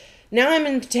 but now I'm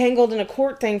entangled in a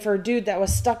court thing for a dude that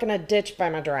was stuck in a ditch by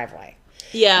my driveway.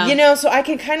 Yeah. You know, so I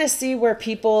can kind of see where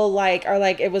people are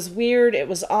like, it was weird, it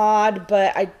was odd,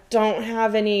 but I don't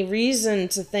have any reason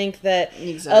to think that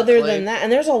other than that.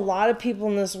 And there's a lot of people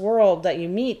in this world that you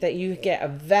meet that you get a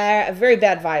very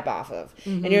bad vibe off of.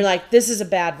 And you're like, this is a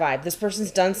bad vibe. This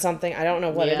person's done something. I don't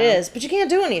know what it is. But you can't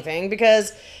do anything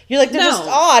because you're like, they're just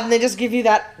odd and they just give you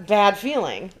that bad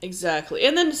feeling. Exactly.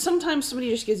 And then sometimes somebody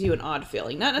just gives you an odd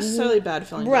feeling. Not necessarily a bad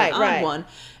feeling, but an odd one.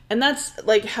 And that's,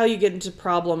 like, how you get into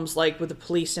problems, like, with the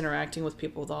police interacting with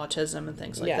people with autism and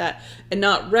things like that. And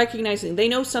not recognizing. They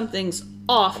know something's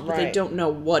off, but they don't know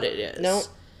what it is. Nope.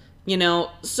 You know?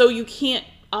 So you can't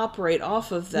operate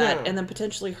off of that and then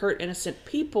potentially hurt innocent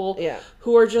people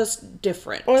who are just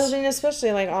different. Or, I mean,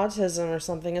 especially, like, autism or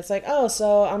something. It's like, oh,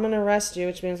 so I'm going to arrest you,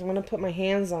 which means I'm going to put my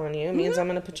hands on you. It means I'm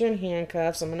going to put you in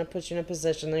handcuffs. I'm going to put you in a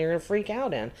position that you're going to freak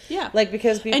out in. Yeah. Like,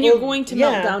 because people... And you're going to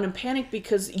melt down and panic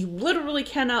because you literally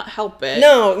cannot help it.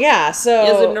 No, yeah, so...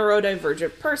 As a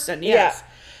neurodivergent person, yes.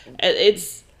 Yeah.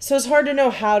 So it's hard to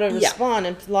know how to respond,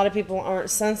 and a lot of people aren't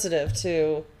sensitive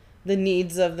to the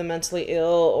needs of the mentally ill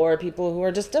or people who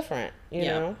are just different, you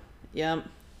know? Yeah.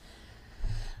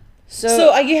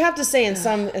 So you have to say in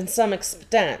some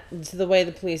extent to the way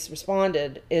the police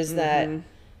responded is that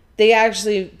they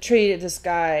actually treated this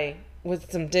guy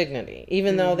with some dignity,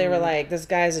 even though they were like, this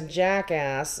guy's a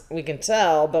jackass, we can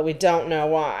tell, but we don't know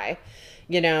why.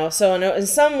 You know, so in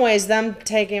some ways, them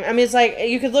taking... I mean, it's like,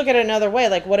 you could look at it another way.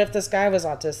 Like, what if this guy was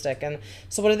autistic? And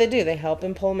so what do? They help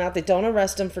him pull him out. They don't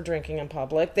arrest him for drinking in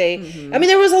public. I mean,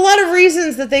 there was a lot of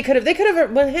reasons that they could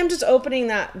have... When him just opening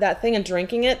that thing and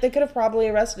drinking it, they could have probably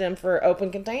arrested him for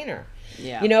open container.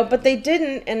 Yeah. You know, but they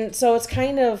didn't. And so it's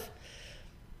kind of...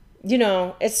 You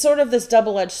know, it's sort of this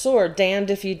double-edged sword. Damned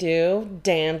if you do,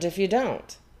 damned if you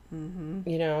don't.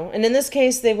 You know, and in this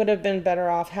case, they would have been better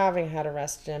off having had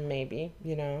arrested him, maybe,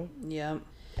 you know. Yeah.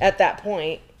 At that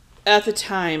point. At the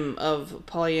time of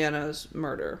Pollyanna's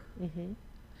murder,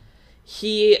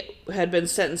 he had been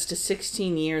sentenced to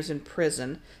 16 years in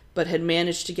prison, but had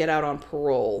managed to get out on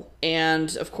parole.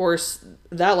 And, of course,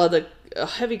 that led to a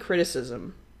heavy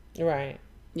criticism. Right.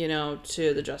 You know,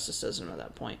 to the justice system at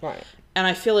that point. Right. And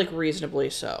I feel like reasonably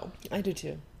so. I do,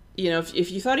 too. You know,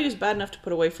 if you thought he was bad enough to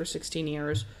put away for 16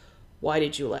 years... Why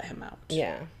did you let him out?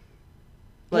 Yeah. Like,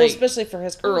 well, especially for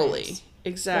his crimes. Early.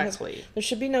 Exactly. There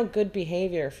should be no good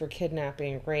behavior for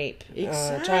kidnapping, rape,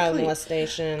 exactly. Child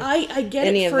molestation. I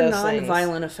get it for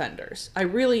non-violent offenders. I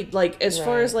really, like, as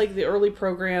far as, like, the early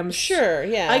programs. Sure,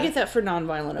 yeah. I get that for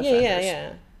non-violent offenders.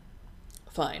 Yeah.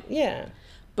 Fine. Yeah.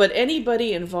 But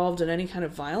anybody involved in any kind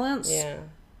of violence,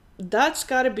 that's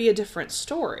got to be a different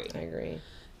story. I agree.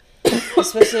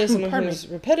 Especially someone who's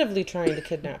repetitively trying to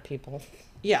kidnap people.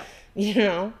 Yeah. You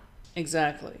know?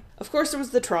 Exactly. Of course, there was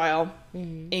the trial,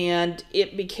 and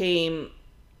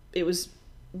it was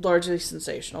largely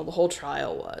sensational. The whole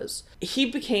trial was. He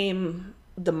became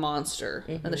the monster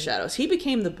in the shadows. He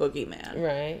became the boogeyman.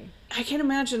 Right. I can't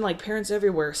imagine, like, parents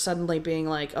everywhere suddenly being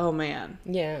like, oh, man.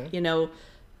 Yeah. You know,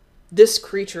 this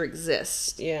creature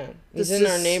exists. Yeah. He's in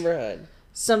our neighborhood.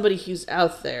 Somebody who's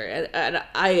out there. And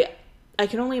I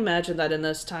can only imagine that in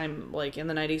this time, like, in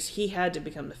the 90s, he had to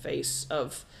become the face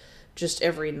of just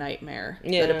every nightmare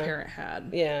that a parent had.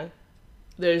 Yeah.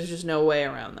 There's just no way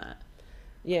around that.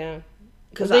 Yeah.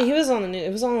 Because he was on the news.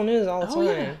 It was on the news all the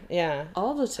time. Yeah.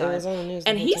 All the time. It was on the news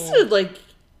and he said, like,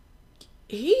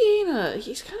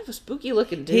 he's kind of a spooky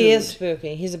looking dude. He is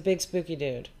spooky. He's a big spooky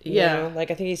dude. Yeah. You know? Like,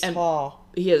 I think he's tall.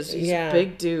 He is. He's a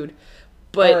big dude.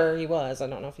 But, or he was. I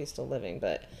don't know if he's still living,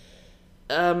 but.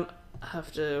 I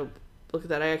have to look at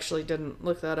that. I actually didn't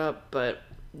look that up, but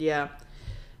yeah.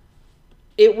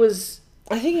 It was.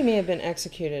 I think he may have been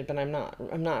executed, but I'm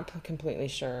not completely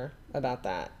sure about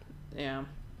that. Yeah.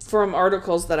 From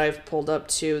articles that I've pulled up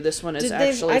too, this one is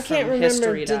actually from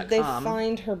History.com. Did they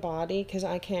find her body? Because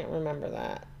I can't remember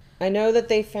that. I know that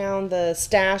they found the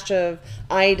stash of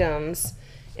items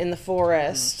in the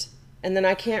forest, and then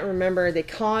I can't remember. They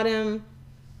caught him.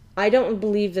 I don't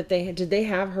believe that did they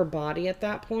have her body at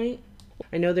that point?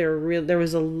 I know there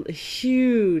was a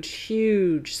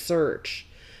huge search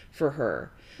for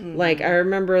her. Like, I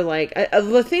remember, like,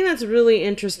 the thing that's really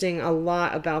interesting a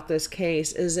lot about this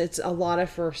case is it's a lot of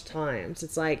first times.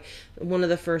 It's like one of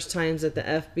the first times that the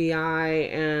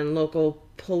FBI and local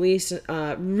police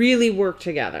really worked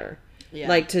together. Yeah.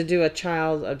 Like, to do a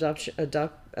child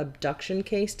abduction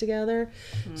case together.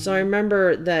 So I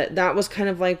remember that was kind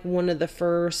of like one of the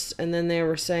first, and then they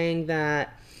were saying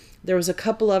that there was a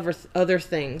couple of other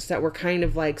things that were kind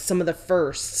of like some of the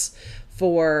firsts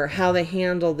for how they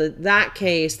handled that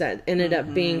case that ended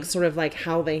up being sort of like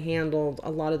how they handled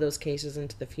a lot of those cases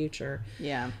into the future.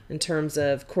 Yeah. In terms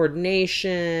of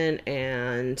coordination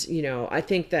and, you know, I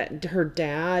think that her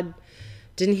dad,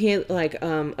 didn't he like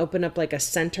open up like a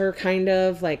center kind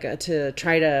of like to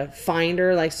try to find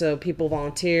her, like, so people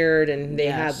volunteered and they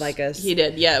had like he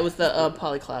did, yeah, it was the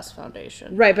Pollyanna Klaas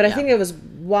Foundation, right? But I think it was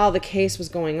while the case was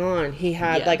going on, he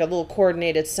had like a little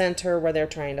coordinated center where they're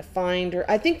trying to find her.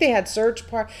 I think they had search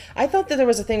part. I thought that there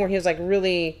was a thing where he was like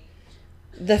really,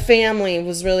 the family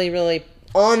was really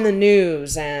on the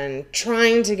news and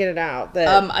trying to get it out.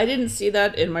 That I didn't see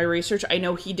that in my research. I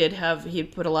know he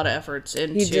put a lot of efforts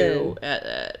into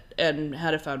and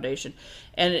had a foundation,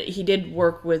 and he did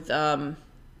work with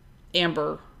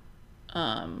Amber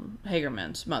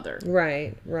Hagerman's mother,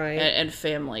 right, and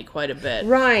family quite a bit,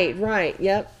 right,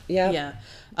 yep. Yeah.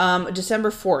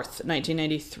 December 4th,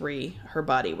 1993, her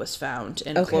body was found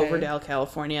in Cloverdale,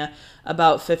 California,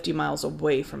 about 50 miles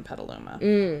away from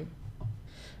Petaluma.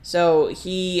 So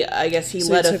I guess he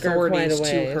led authorities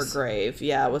to her grave.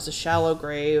 Yeah, it was a shallow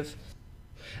grave.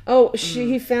 Oh,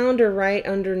 he found her right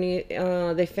underneath.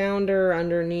 They found her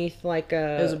underneath like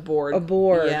it was a board.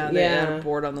 Yeah, they had a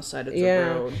board on the side of the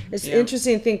road. It's an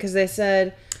interesting thing because they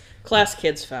said Klaas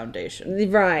Kids Foundation.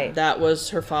 Right. That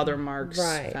was her father Mark's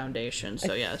foundation.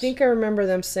 So yes. I think I remember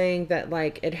them saying that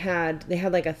like they had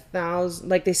like 1,000,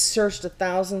 like they searched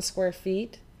 1,000 square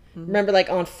feet. Remember, like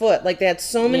on foot, like they had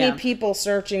so many people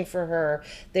searching for her.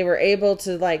 They were able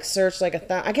to like search like I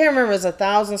can't remember if it was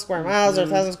 1,000 square miles or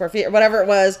 1,000 square feet or whatever it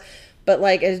was, but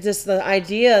like it's just the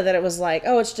idea that it was like,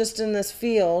 oh, it's just in this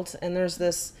field and there's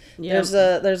this there's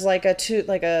like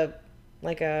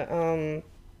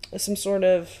some sort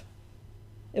of,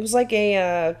 it was like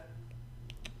a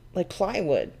like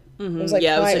plywood. It was like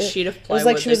it was a sheet of plywood. It was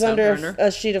like she was under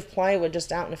a sheet of plywood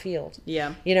just out in a field.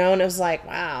 Yeah. You know, and it was like,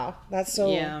 wow, that's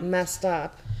so messed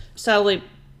up. Sadly,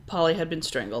 Polly had been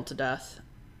strangled to death,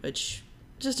 which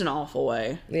just an awful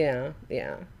way. Yeah.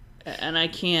 And I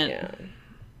can't... Yeah.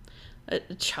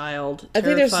 A child,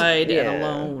 terrified and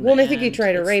alone. Well, and I think he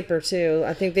tried to rape her too.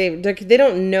 I think they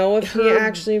don't know if he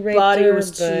actually raped her. Her body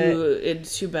was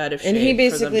too bad of shape. And he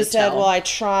basically said, "Well, I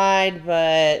tried,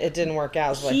 but it didn't work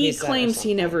out." He claims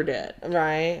he never did.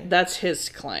 Right. That's his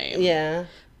claim. Yeah.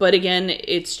 But again,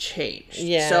 it's changed.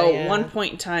 Yeah. So at one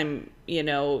point in time, you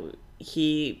know,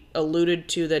 he alluded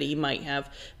to that he might have,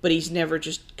 but he's never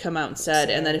just come out and said.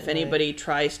 And then if anybody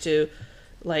tries to,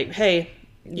 like, hey,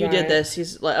 you did this,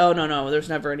 he's like, oh, no, there's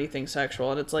never anything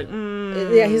sexual. And it's like,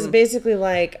 Yeah, he's basically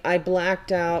like, I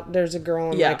blacked out, there's a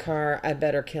girl in my car, I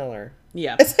better kill her.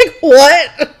 Yeah. It's like,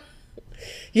 what?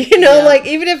 You know, like,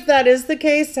 even if that is the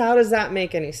case, how does that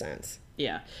make any sense?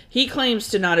 Yeah. He claims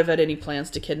to not have had any plans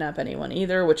to kidnap anyone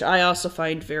either, which I also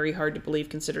find very hard to believe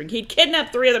considering he'd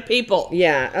kidnapped 3 other people.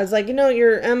 Yeah. I was like,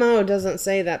 your MO doesn't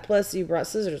say that. Plus, you brought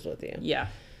scissors with you. Yeah.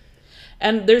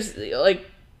 And there's,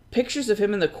 like, pictures of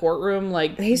him in the courtroom,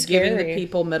 like, he's giving scary. the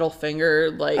people middle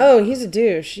finger, like... Oh, he's a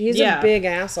douche. He's a big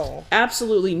asshole.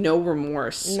 Absolutely no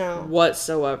remorse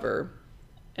whatsoever.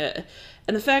 And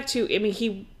the fact, too, I mean,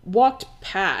 he walked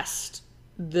past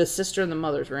the sister and the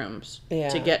mother's rooms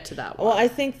to get to that one. Well, I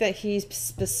think that he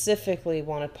specifically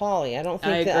wanted Polly. I don't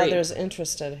think the others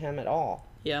interested him at all.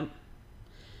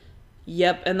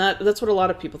 Yep, and that's what a lot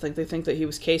of people think. They think that he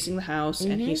was casing the house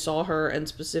and he saw her and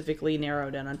specifically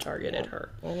narrowed in and targeted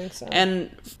her. I think so. And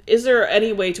is there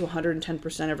any way to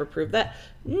 110% ever prove that?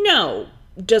 No.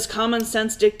 Does common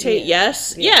sense dictate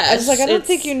yes? Yes. I was like, I don't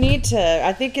think you need to.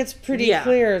 I think it's pretty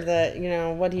clear that,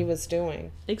 what he was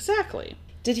doing. Exactly.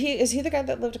 Is he the guy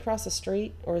that lived across the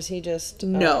street, or is he just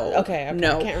no? Okay,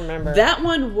 no, I can't remember. That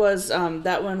one was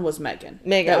Megan.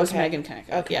 That was Megan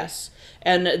Kanka. Okay. Yes,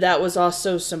 and that was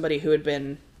also somebody who had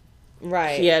been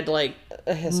He had like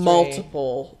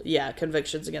multiple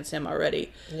convictions against him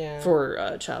already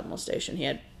for child molestation. He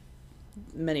had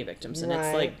many victims, and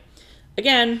it's like,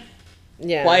 again,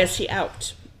 why is he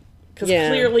out? Because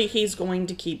clearly he's going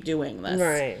to keep doing this,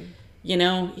 right?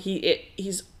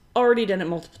 He's already done it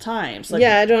multiple times. Like,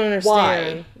 I don't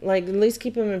understand. Why? Like, at least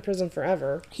keep him in prison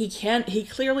forever. He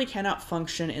clearly cannot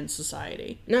function in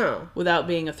society. No. Without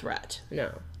being a threat.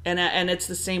 No. And it's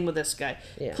the same with this guy.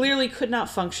 Yeah. Clearly could not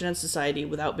function in society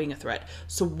without being a threat.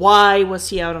 So why was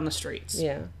he out on the streets?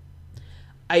 Yeah.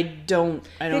 I don't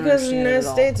because the United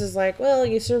States is like, well,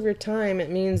 you serve your time. It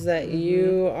means that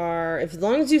you are, as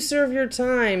long as you serve your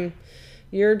time,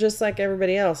 you're just like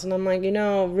everybody else. And I'm like,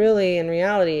 really, in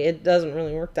reality, it doesn't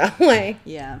really work that way.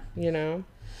 Yeah.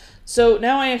 So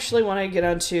now I actually want to get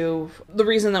onto the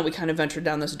reason that we kind of ventured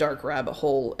down this dark rabbit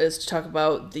hole is to talk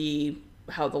about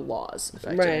how the laws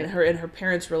affected it. And her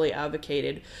parents really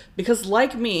advocated, because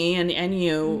like me and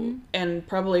you and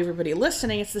probably everybody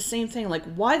listening, it's the same thing. Like,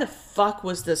 why the fuck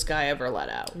was this guy ever let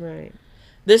out? Right.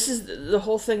 This is the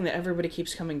whole thing that everybody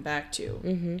keeps coming back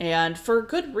to. And for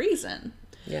good reason.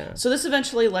 Yeah. So this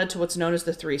eventually led to what's known as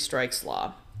the 3 strikes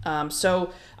law.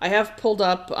 So I have pulled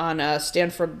up on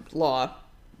Stanford Law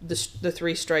the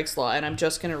 3 strikes law, and I'm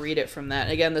just going to read it from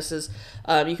that. Again, this is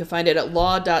you can find it at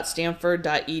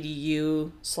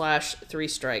law.stanford.edu/3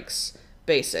 strikes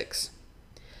basics.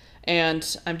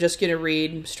 And I'm just going to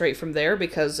read straight from there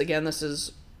because, again, this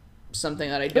is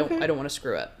something that I don't want to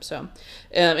screw up. So,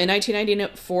 in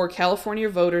 1994, California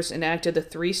voters enacted the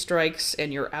 3 strikes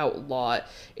and you're out law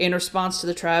in response to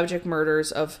the tragic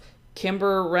murders of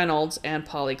Kimber Reynolds and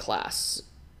Pollyanna Klaas.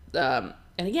 And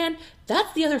again,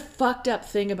 that's the other fucked up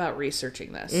thing about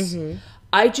researching this.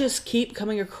 I just keep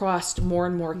coming across more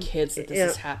and more kids that this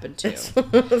has happened to.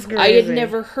 I had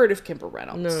never heard of Kimber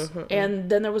Reynolds. No. And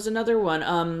then there was another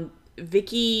one,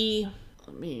 Vicky.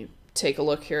 Let me take a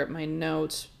look here at my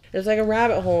notes. There's like a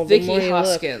rabbit hole. Vicky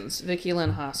Hoskins. Vicky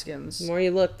Lynn Hoskins. The more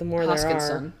you look, the more there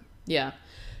are. Yeah.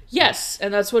 Yes,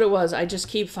 and that's what it was. I just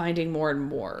keep finding more and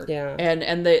more. Yeah.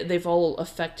 And they've all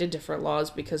affected different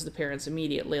laws because the parents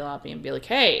immediately lobby and be like,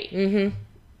 hey,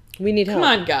 we need help.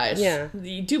 Come on, guys. Yeah.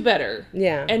 You do better.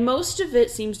 Yeah. And most of it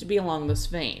seems to be along this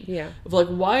vein. Yeah. Of like,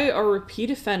 why are repeat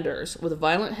offenders with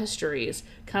violent histories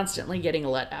constantly getting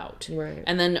let out? Right.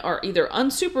 And then are either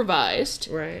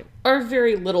unsupervised right. or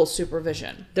very little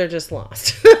supervision. They're just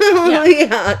lost.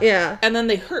 Yeah. And then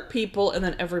they hurt people and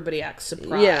then everybody acts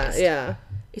surprised. Yeah.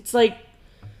 It's like,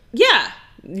 this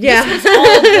was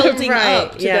all building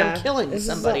up to them killing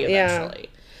somebody eventually.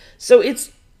 So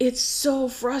it's so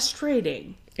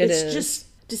frustrating. It's just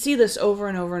to see this over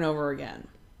and over and over again.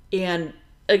 And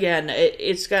again,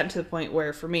 it's gotten to the point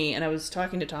where for me, and I was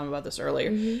talking to Tom about this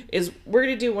earlier, is we're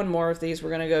going to do one more of these. We're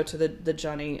going to go to the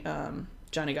Johnny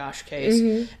Gosch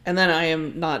case. And then I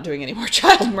am not doing any more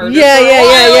child murder.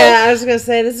 Yeah. I was going to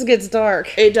say, this gets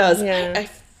dark. It does. Yeah. I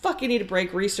fucking need a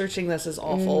break. Researching this is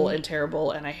awful and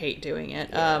terrible, and I hate doing it.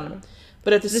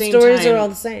 But at the same time, the stories are all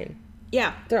the same.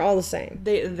 Yeah. They're all the same.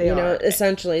 They you know,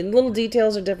 essentially. Little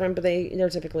details are different, but they're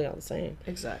typically all the same.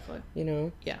 Exactly. You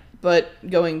know? Yeah. But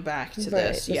going back to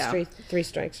this, the three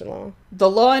strikes law. The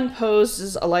law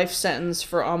imposes a life sentence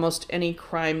for almost any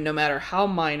crime, no matter how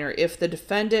minor, if the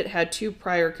defendant had 2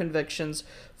 prior convictions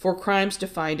for crimes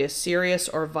defined as serious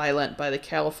or violent by the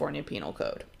California Penal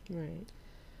Code. Right.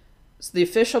 So the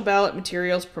official ballot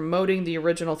materials promoting the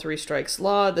original 3 strikes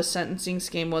law, the sentencing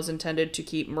scheme was intended to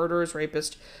keep murderers,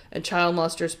 rapists, and child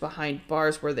molesters behind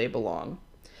bars where they belong.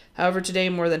 However, today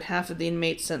more than half of the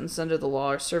inmates sentenced under the law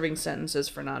are serving sentences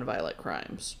for nonviolent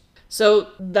crimes. So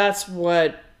that's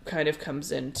what kind of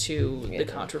comes into the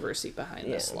controversy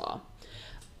behind this law.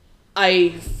 I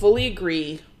fully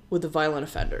agree with the violent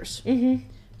offenders. Mm-hmm.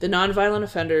 The nonviolent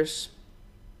offenders,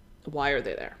 why are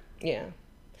they there? Yeah.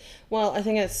 Well, I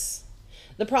think it's...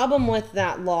 The problem with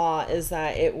that law is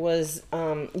that it was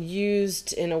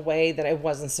used in a way that it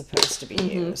wasn't supposed to be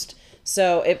used.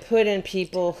 So it put in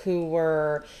people who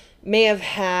may have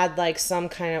had like some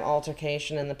kind of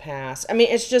altercation in the past. I mean,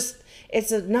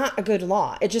 it's not a good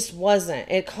law. It just wasn't.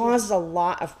 It caused a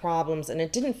lot of problems, and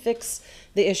it didn't fix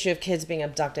the issue of kids being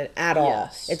abducted at all.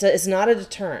 Yes. It's not a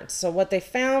deterrent. So what they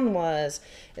found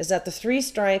is that the 3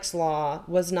 strikes law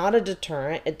was not a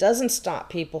deterrent. It doesn't stop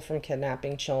people from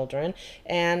kidnapping children.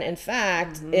 And in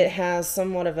fact, it has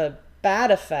somewhat of a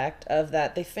bad effect of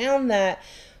that. They found that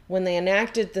when they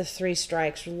enacted the 3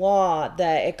 strikes law,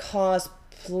 that it caused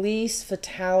police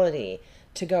fatality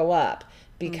to go up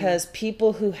because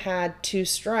people who had 2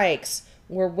 strikes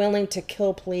were willing to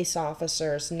kill police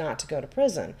officers not to go to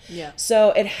prison. Yeah.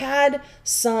 So it had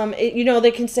some,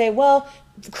 they can say, well,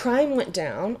 crime went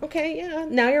down. Okay, yeah.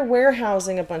 Now you're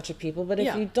warehousing a bunch of people. But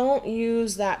if you don't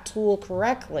use that tool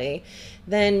correctly,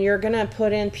 then you're going to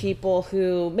put in people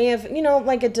who may have,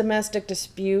 like a domestic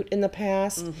dispute in the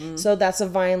past. So that's a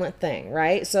violent thing,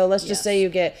 right? So let's just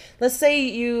say let's say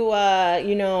you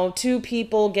 2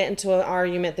 people get into an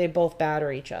argument. They both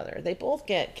batter each other. They both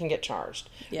can get charged,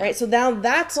 right? So now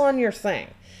that's on your thing.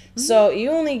 So you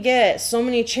only get so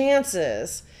many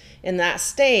chances in that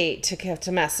state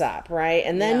to mess up, right?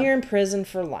 And then you're in prison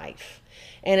for life.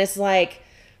 And it's like,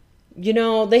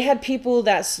 they had people,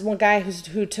 that's one guy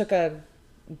who took a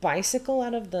bicycle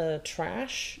out of the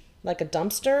trash, like a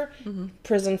dumpster,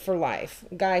 prison for life.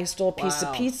 A guy who stole a piece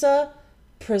of pizza,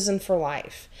 prison for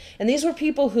life. And these were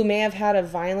people who may have had a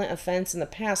violent offense in the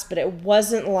past, but it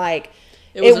wasn't like...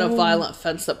 It wasn't a violent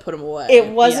offense that put him away. It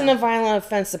wasn't a violent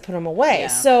offense that put him away. Yeah.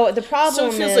 So the problem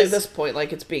is... So it feels like at this point,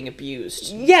 like it's being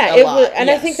abused. Yeah, it was, and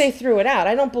I think they threw it out.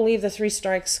 I don't believe the 3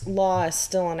 strikes law is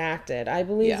still enacted. I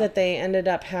believe that they ended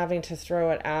up having to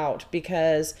throw it out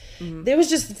because there was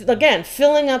just, again,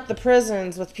 filling up the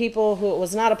prisons with people who it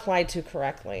was not applied to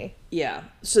correctly. Yeah.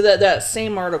 So that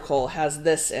same article has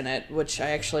this in it, which I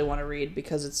actually want to read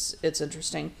because it's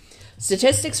interesting.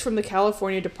 Statistics from the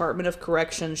California Department of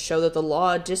Corrections show that the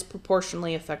law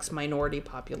disproportionately affects minority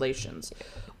populations.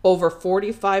 Over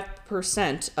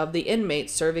 45% of the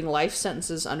inmates serving life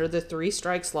sentences under the 3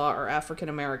 strikes law are African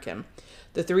American.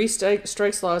 The 3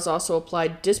 strikes law is also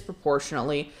applied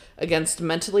disproportionately against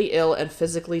mentally ill and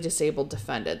physically disabled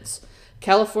defendants.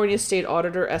 California state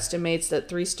auditor estimates that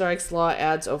 3 strikes law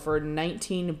adds over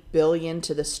 $19 billion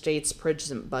to the state's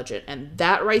prison budget. And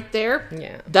that right there,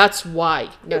 that's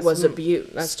why it was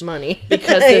abused. That's money.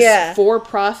 Because this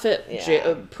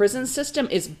for-profit prison system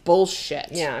is bullshit.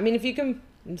 Yeah, I mean, if you can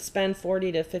spend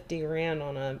 40 to 50 grand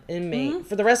on an inmate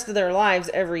for the rest of their lives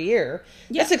every year,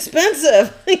 that's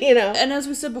expensive, And as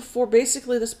we said before,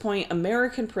 basically at this point,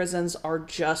 American prisons are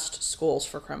just schools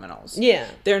for criminals. Yeah.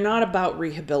 They're not about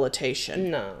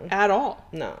rehabilitation. No. At all.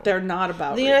 No. They're not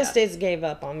about The United States gave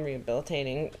up on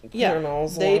rehabilitating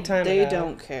criminals a long time ago. They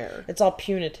don't care. It's all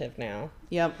punitive now.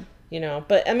 Yep.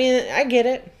 But I mean, I get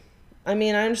it. I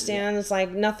mean, I understand it's like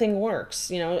nothing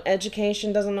works.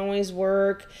 Education doesn't always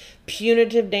work.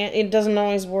 Punitive, it doesn't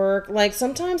always work. Like,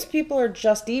 sometimes people are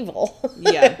just evil.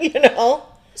 Yeah.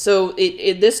 So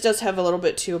this does have a little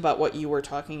bit, too, about what you were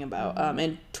talking about.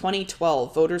 In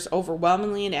 2012, voters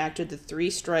overwhelmingly enacted the 3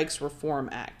 Strikes Reform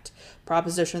Act,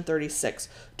 Proposition 36,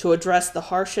 to address the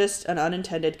harshest and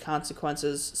unintended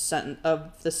consequences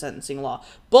of the sentencing law.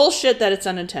 Bullshit that it's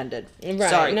unintended. Right.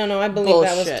 Sorry. No, I believe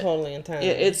that was totally intended.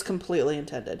 It's completely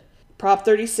intended. Prop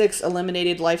 36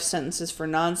 eliminated life sentences for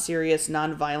non-serious,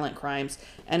 non-violent crimes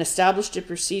and established a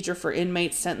procedure for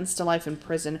inmates sentenced to life in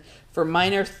prison for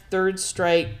minor 3rd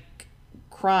strike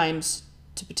crimes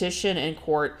to petition in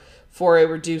court for a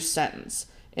reduced sentence.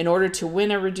 In order to win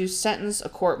a reduced sentence, a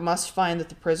court must find that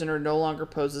the prisoner no longer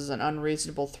poses an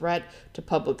unreasonable threat to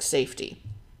public safety.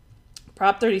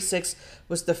 Prop 36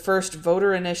 was the first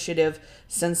voter initiative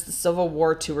since the Civil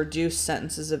War to reduce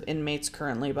sentences of inmates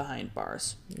currently behind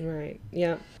bars. Right.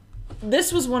 Yeah.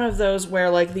 This was one of those where,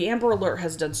 like, the Amber Alert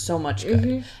has done so much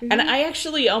good. And I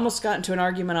actually almost got into an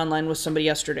argument online with somebody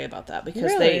yesterday about that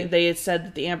because they had said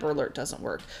that the Amber Alert doesn't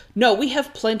work. No, we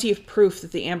have plenty of proof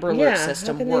that the Amber Alert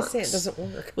system works. They say it doesn't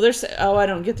work? Well, they're saying, oh, I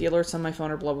don't get the alerts on my phone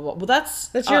or blah, blah, blah. Well,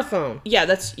 that's your phone. Yeah,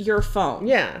 that's your phone.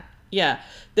 Yeah. Yeah.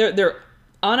 They're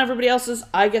on everybody else's.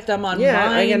 I get them on mine.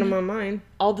 Yeah, I get them on mine.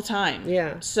 All the time.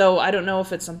 Yeah. So I don't know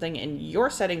if it's something in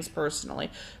your settings personally,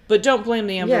 but don't blame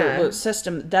the Amber Alert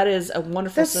system. That is a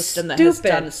wonderful system that has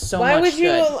done so much good. Why would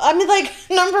you, I mean, like,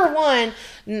 number one,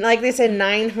 like they said,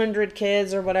 900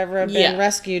 kids or whatever have been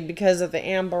rescued because of the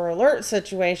Amber Alert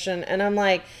situation. And I'm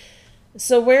like,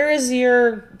 so where is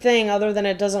your thing other than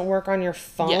it doesn't work on your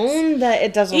phone that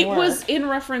it doesn't work? It was in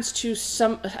reference to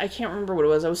I can't remember what it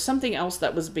was. It was something else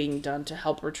that was being done to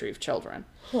help retrieve children.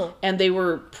 And they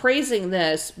were praising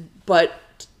this, but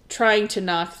trying to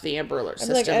knock the Amber Alert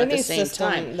system at the same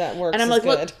time. That works and I'm like,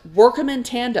 look, work them in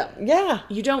tandem. Yeah.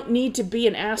 You don't need to be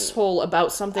an asshole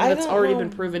about something that's already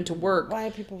been proven to work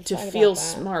to feel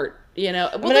smart. You know,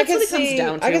 well, that's what it comes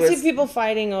down to. I can see people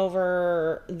fighting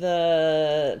over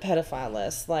the pedophile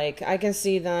list. Like, I can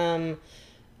see them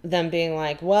being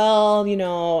like, well, you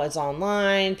know, it's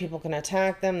online, people can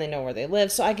attack them, they know where they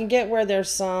live. So I can get where there's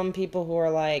some people who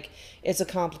are like, it's a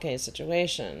complicated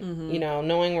situation. You know,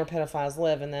 knowing where pedophiles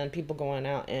live and then people going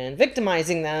out and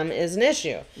victimizing them is an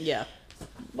issue. Yeah.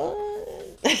 But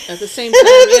at the same time,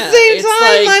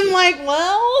 I'm like,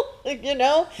 well, you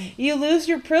know, you lose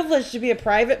your privilege to be a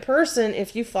private person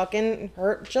if you fucking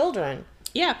hurt children.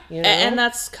 Yeah. You know? And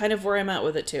that's kind of where I'm at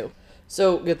with it too.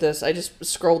 So get this, I just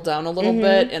scrolled down a little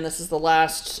bit, and this is the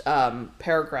last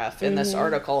paragraph in this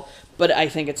article, but I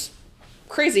think it's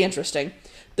crazy interesting.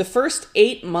 The first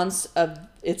 8 months of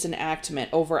its enactment,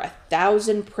 over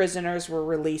 1,000 prisoners were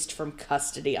released from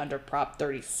custody under Prop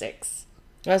 36.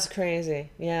 That's crazy,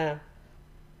 yeah.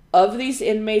 Of these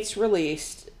inmates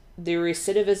released, the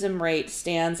recidivism rate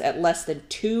stands at less than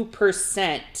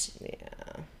 2%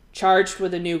 charged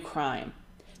with a new crime.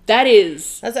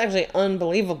 That's actually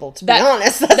unbelievable, to be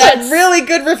honest. That's a really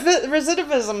good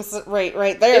recidivism rate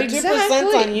right there. Exactly.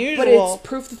 2% unusual. But it's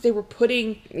proof that they were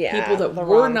putting people that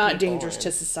were not dangerous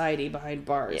to society behind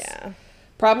bars. Yeah.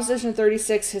 Proposition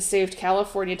 36 has saved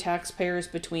California taxpayers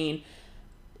between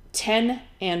 10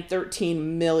 and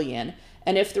 13 million.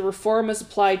 And if the reform is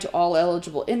applied to all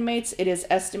eligible inmates, it is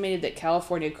estimated that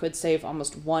California could save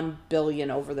almost $1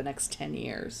 billion over the next 10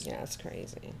 years. Yeah, that's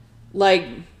crazy. Like,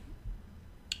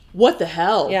 what the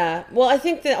hell? Yeah. Well, I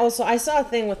think that also, I saw a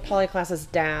thing with Pollyanna Klaas's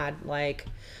dad, like,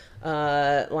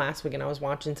 last weekend. I was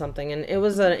watching something, and it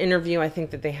was an interview I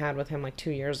think that they had with him like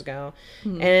 2 years ago,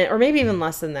 or maybe even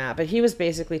less than that. But he was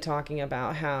basically talking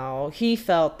about how he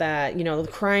felt that, you know,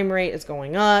 the crime rate is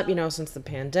going up, you know, since the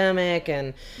pandemic,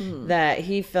 and that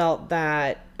he felt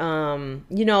that,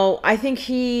 you know, I think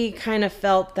he kind of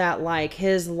felt that like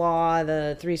his law,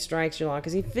 the 3 strikes law,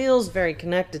 because he feels very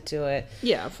connected to it.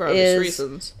 Yeah, for obvious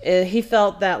reasons. He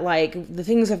felt that like the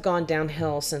things have gone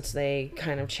downhill since they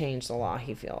kind of changed the law,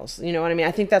 he feels. You know what I mean?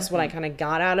 I think that's what I kind of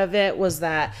got out of it, was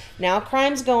that now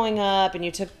crime's going up and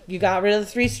you got rid of the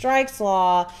 3 strikes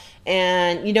law,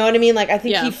 and you know what I mean? Like, I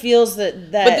think he feels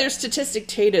that but there's statistic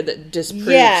data that disproves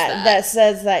that. That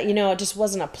says that, you know, it just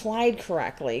wasn't applied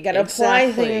correctly. You got to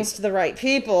apply things to the right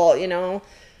people, you know?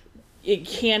 It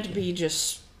can't be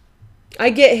just...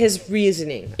 I get his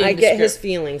reasoning. I get his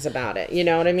feelings about it. You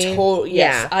know what I mean?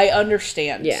 Yes, I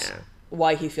understand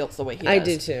why he feels the way he does. I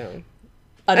do too.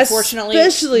 Unfortunately,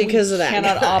 especially because of that,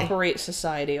 cannot operate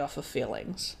society off of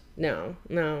feelings. No.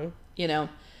 You know,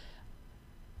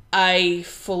 I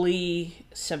fully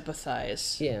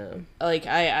sympathize. Yeah. Like,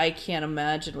 I can't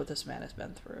imagine what this man has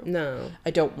been through. No.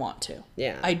 I don't want to.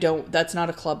 Yeah. I don't. That's not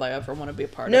a club I ever want to be a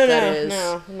part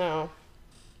of. No.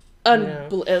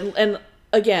 And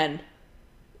again,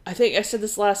 I think I said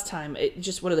this last time, it's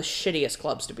just one of the shittiest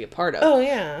clubs to be a part of. Oh,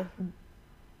 yeah.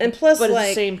 And plus, but at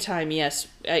the same time, yes,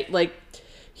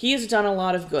 he has done a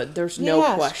lot of good. There's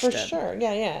no question. For sure.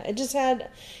 Yeah. It just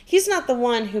he's not the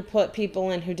one who put people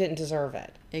in who didn't deserve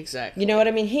it. Exactly. You know what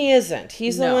I mean? He isn't.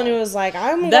 He's the one who was like,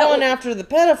 I'm going after the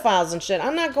pedophiles and shit.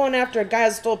 I'm not going after a guy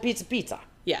who stole pizza.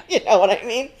 Yeah. You know what I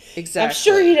mean? Exactly. I'm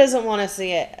sure he doesn't want to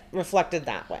see it reflected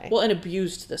that way. Well, and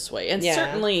abused this way. And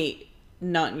certainly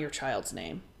not in your child's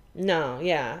name. No,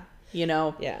 yeah. You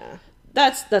know? Yeah.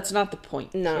 That's not the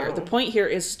point here. The No. point here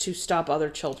is to stop other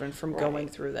children from going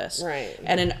through this. Right.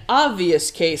 And in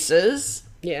obvious cases,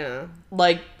 Yeah.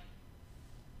 like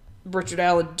Richard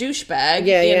Allen douchebag,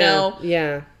 Yeah, you know,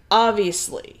 Yeah.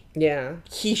 obviously Yeah.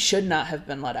 He should not have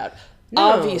been let out. No.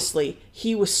 Obviously,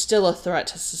 he was still a threat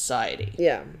to society.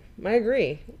 Yeah, I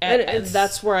agree. And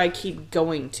that's where I keep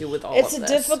going to with all of this.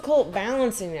 It's a difficult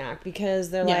balancing act because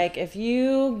they're like, if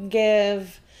you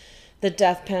give the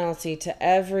death penalty to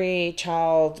every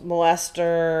child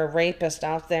molester, rapist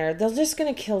out there, they're just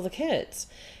going to kill the kids.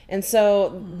 And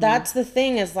so that's the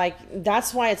thing is like,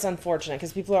 that's why it's unfortunate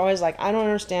because people are always like, I don't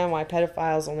understand why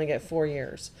pedophiles only get 4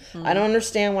 years. I don't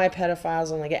understand why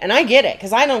pedophiles only get, and I get it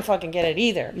because I don't fucking get it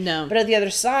either. No. But at the other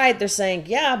side, they're saying,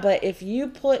 yeah, but if you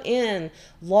put in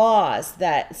laws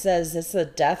that says it's a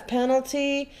death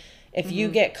penalty, if you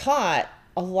get caught,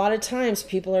 a lot of times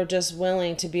people are just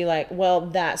willing to be like, well,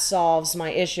 that solves my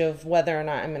issue of whether or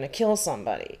not I'm going to kill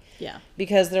somebody. Yeah.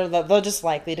 Because they're just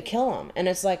likely to kill them. And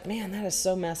it's like, man, that is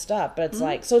so messed up. But it's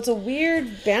like, so it's a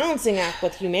weird balancing act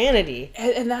with humanity.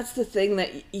 And that's the thing that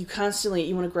you constantly,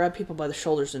 you want to grab people by the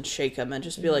shoulders and shake them and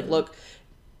just be like, look,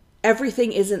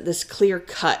 everything isn't this clear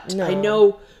cut. No. I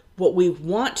know what we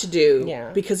want to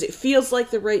do because it feels like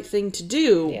the right thing to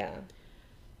do. Yeah.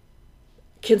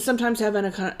 Can sometimes have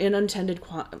unintended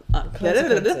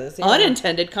consequences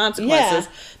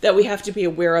that we have to be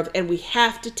aware of and we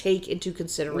have to take into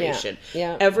consideration.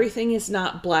 Yeah. Everything is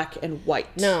not black and white.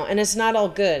 No, and it's not all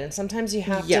good. And sometimes you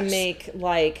have to make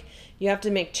you have to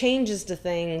make changes to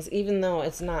things even though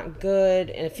it's not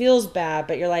good and it feels bad,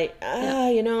 but you're like,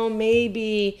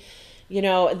 maybe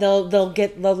they'll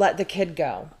let the kid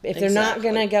go. If they're not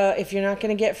gonna go, if you're not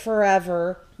gonna get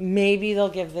forever, maybe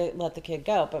they'll let the kid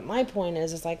go. But my point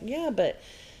is, it's like, yeah, but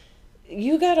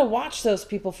you gotta watch those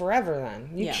people forever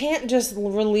then. You can't just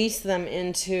release them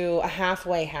into a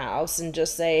halfway house and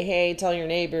just say, hey, tell your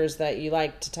neighbors that you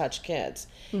like to touch kids.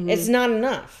 It's not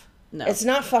enough. No. It's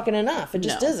not fucking enough. It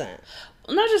just isn't.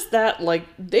 Not just that, like,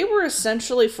 they were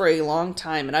essentially for a long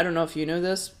time, and I don't know if you know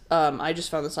this, I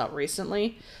just found this out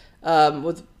recently,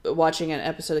 with watching an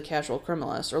episode of Casual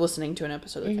Criminalist, or listening to an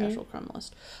episode of Casual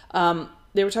Criminalist.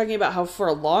 They were talking about how for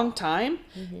a long time,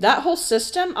 that whole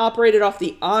system operated off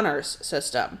the honors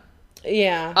system.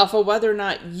 Yeah. Off of whether or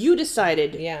not you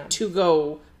decided to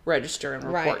go register and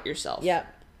report yourself. Yep.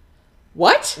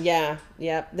 What? Yeah.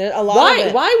 Yep. There's a lot of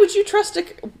it. Why would you trust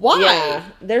why? Yeah.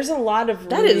 There's a lot of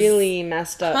really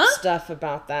messed up stuff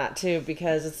about that too,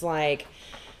 because it's like,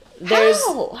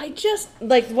 how? I just...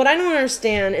 Like, what I don't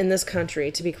understand in this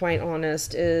country, to be quite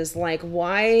honest, is, like,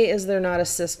 why is there not a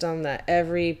system that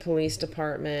every police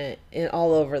department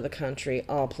all over the country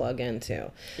all plug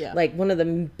into? Yeah. Like, one of the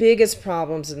biggest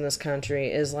problems in this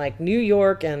country is, like, New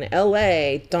York and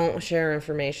LA don't share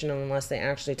information unless they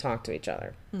actually talk to each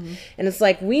other. And it's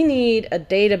like, we need a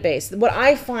database. What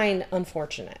I find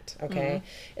unfortunate,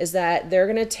 is that they're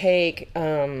going to take...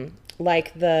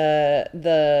 like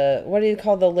the what do you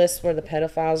call the list where the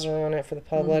pedophiles are on it for the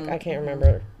public? I can't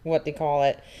remember what they call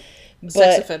it. But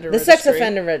sex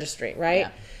offender registry, right?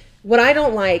 Yeah. What I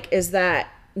don't like is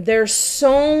that there's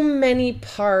so many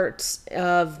parts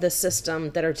of the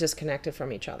system that are disconnected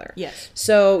from each other. Yes.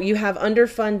 So you have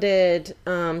underfunded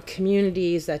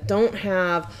communities that don't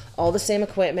have all the same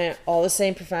equipment, all the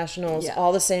same professionals,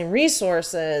 all the same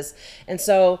resources. And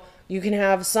so you can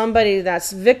have somebody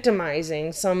that's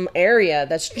victimizing some area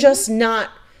that's just not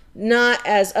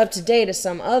as up to date as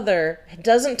some other,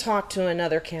 doesn't talk to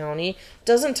another county,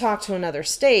 doesn't talk to another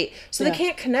state, so they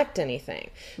can't connect anything.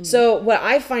 So what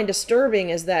I find disturbing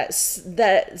is that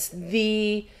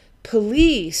the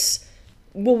police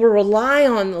will rely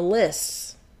on the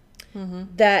lists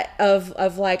that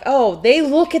of like, oh, they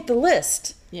look at the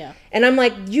list. Yeah. And I'm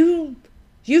like, you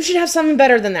should have something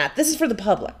better than that. This is for the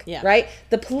public, right?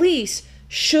 The police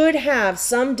should have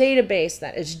some database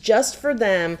that is just for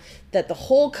them that the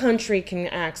whole country can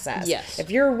access. Yes.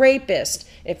 If you're a rapist,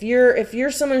 if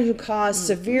you're someone who caused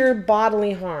severe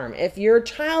bodily harm, if you're a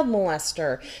child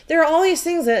molester, there are all these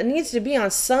things that needs to be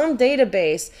on some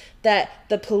database that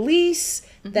the police,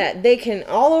 that they can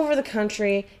all over the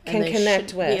country can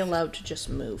connect with. Be allowed to just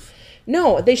move.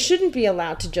 No, they shouldn't be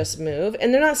allowed to just move,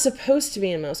 and they're not supposed to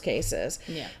be in most cases.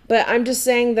 Yeah. But I'm just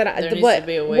saying that there needs to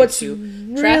be a way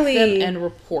to track them and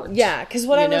report. Yeah, because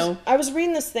I was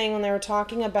reading this thing when they were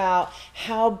talking about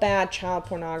how bad child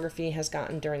pornography has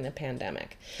gotten during the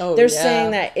pandemic. Oh, they're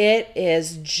saying that it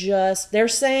is just. They're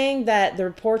saying that the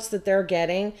reports that they're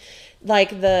getting,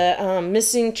 like the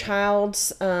missing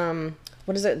child's.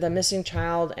 What is it? The missing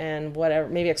child and whatever,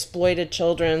 maybe exploited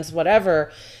children's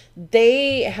whatever.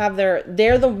 They're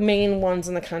the main ones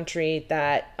in the country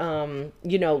that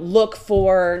look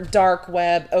for dark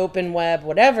web, open web,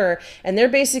 whatever, and they're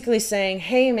basically saying,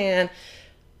 hey man,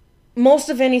 most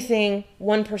of anything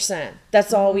 1%,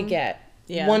 that's all we get.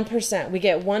 Yeah. 1%. We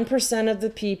get 1% of the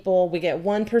people. We get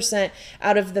 1%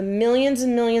 out of the millions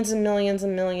and millions and millions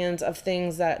and millions of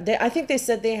things that I think they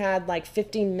said they had like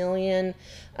 50 million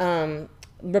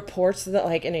reports that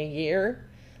like in a year.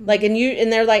 Like, and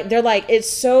they're like, it's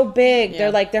so big.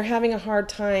 Yeah. They're having a hard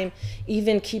time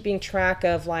even keeping track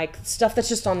of like stuff that's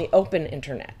just on the open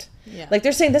internet. Yeah. Like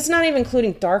they're saying that's not even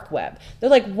including dark web. They're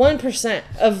like 1%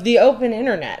 of the open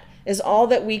internet is all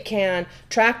that we can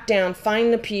track down,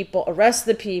 find the people, arrest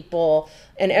the people,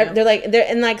 and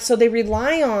so they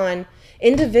rely on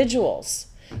individuals.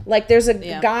 Like there's a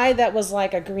guy that was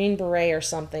like a Green Beret or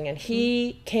something, and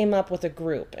he came up with a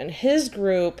group, and his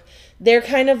group, they're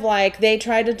kind of like, they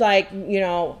try to like,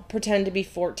 pretend to be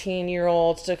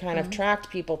 14-year-olds to kind of attract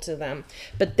people to them.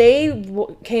 But they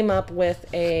came up with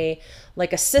a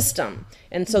system.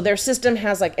 And so their system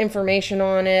has like information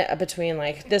on it between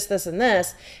like this, and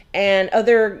this, and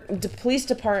other police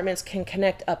departments can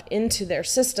connect up into their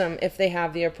system if they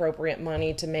have the appropriate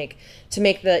money to make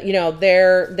the,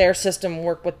 their system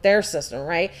work with their system,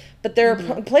 right? But there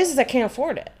are places that can't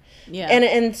afford it. Yeah.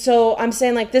 And so I'm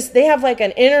saying like this, they have like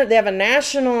they have a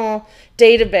national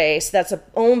database that's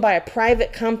owned by a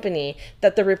private company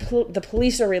that the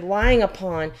police are relying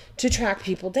upon to track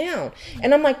people down.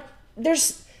 And I'm like,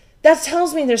 that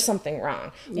tells me there's something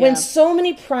wrong. Yeah. When so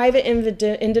many private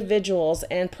individuals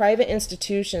and private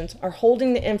institutions are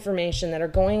holding the information that are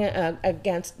going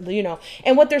against,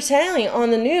 and what they're saying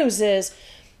on the news is,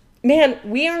 man,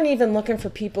 we aren't even looking for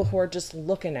people who are just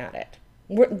looking at it.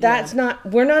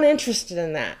 We're not interested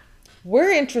in that.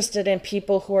 We're interested in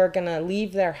people who are going to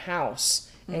leave their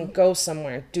house and go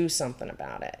somewhere and do something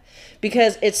about it.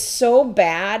 Because it's so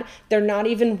bad, they're not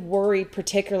even worried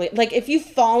particularly. Like, if you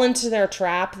fall into their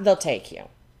trap, they'll take you,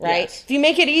 right? Yes. If you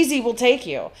make it easy, we'll take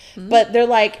you. But they're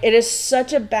like, it is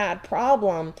such a bad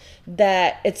problem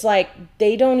that it's like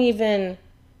they don't even...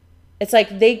 It's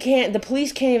like the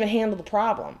police can't even handle the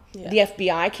problem. Yeah. The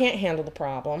FBI can't handle the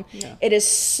problem. Yeah. It is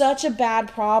such a bad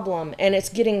problem, and it's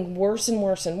getting worse and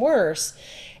worse and worse.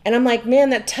 And I'm like,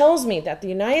 man, that tells me that the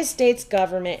United States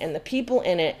government and the people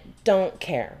in it don't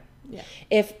care. Yeah.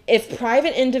 If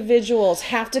private individuals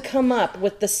have to come up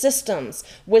with the systems,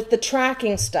 with the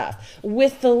tracking stuff,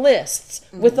 with the lists,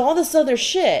 with all this other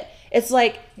shit, it's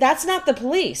like, that's not the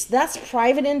police. That's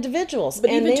private individuals. But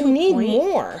and they need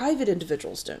more. Private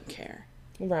individuals don't care.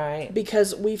 Right.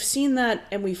 Because we've seen that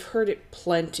and we've heard it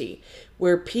plenty,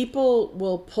 where people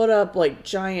will put up like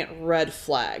giant red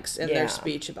flags in their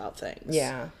speech about things.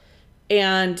 Yeah.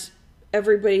 And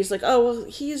everybody's like, oh, well,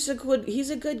 he's a good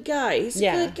guy. He's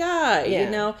a good guy.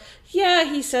 Yeah.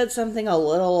 Yeah, he said something a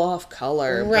little off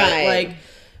color. Right.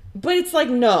 But it's like,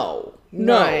 no.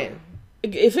 Right.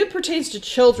 If it pertains to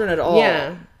children at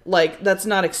all, like, that's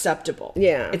not acceptable.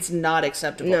 Yeah. It's not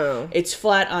acceptable. No. It's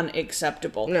flat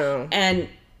unacceptable. No. And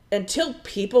until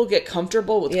people get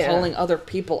comfortable with calling other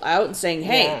people out and saying,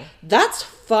 hey, that's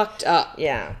fucked up.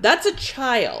 Yeah. That's a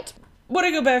child. What I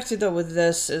go back to, though, with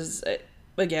this is,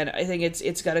 again, I think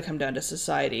it's got to come down to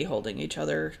society holding each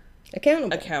other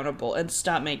accountable and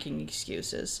stop making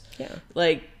excuses. Yeah.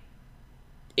 Like,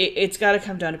 it's got to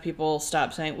come down to people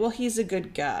stop saying, well, he's a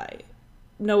good guy.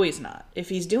 No, he's not. If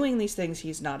he's doing these things,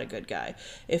 he's not a good guy.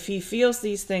 If he feels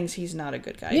these things, he's not a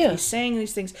good guy. Yeah. If he's saying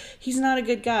these things, he's not a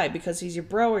good guy because he's your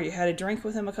bro, or you had a drink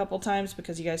with him a couple times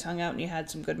because you guys hung out and you had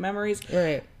some good memories.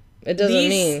 Right. It doesn't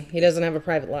mean he doesn't have a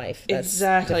private life. That's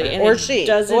exactly. And or she,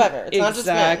 whoever. It's not just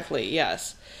men. Exactly,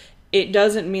 yes. It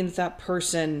doesn't mean that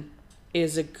person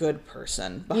is a good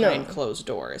person behind closed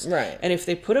doors. Right. And if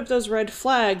they put up those red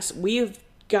flags, we have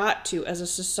got to, as a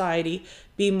society,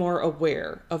 be more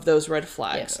aware of those red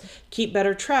flags. Yeah. Keep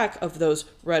better track of those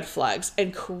red flags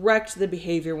and correct the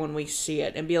behavior when we see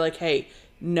it and be like, hey,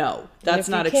 no, that's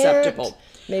not acceptable.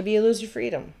 Maybe you lose your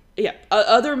freedom. Yeah.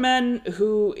 Other men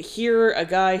who hear a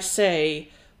guy say,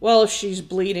 well, if she's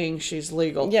bleeding, she's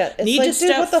legal. Yeah, it's need like, to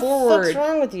step forward. What the fuck's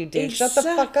wrong with you, dude? Exactly. Shut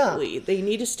the fuck up. They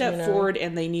need to step forward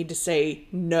and they need to say,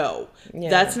 no,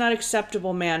 that's not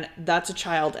acceptable, man. That's a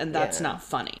child and that's not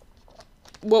funny.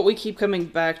 What we keep coming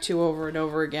back to over and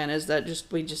over again is that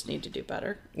we just need to do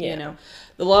better. Yeah.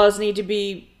 The laws need to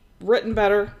be written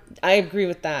better. I agree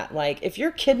with that. Like, if you're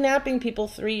kidnapping people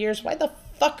 3 years, why the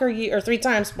fuck are you, or 3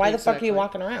 times, why the fuck are you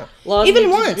walking around? Laws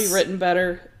even need to be written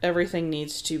better. Everything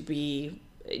needs to be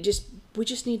we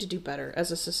just need to do better as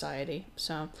a society.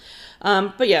 So,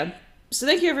 but yeah. So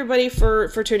thank you everybody for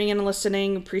tuning in and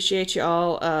listening. Appreciate you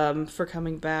all for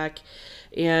coming back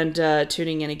and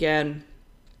tuning in again.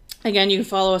 Again, you can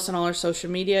follow us on all our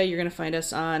social media. You're going to find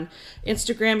us on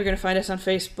Instagram. You're going to find us on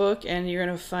Facebook. And you're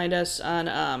going to find us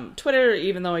on Twitter,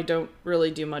 even though I don't really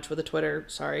do much with the Twitter.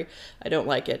 Sorry. I don't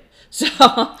like it. So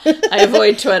I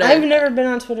avoid Twitter. I've never been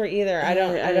on Twitter either. I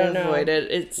don't know. I avoid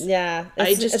it. It's a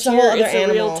whole other it's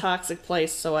animal. A real toxic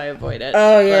place, so I avoid it.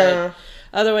 Oh, yeah. But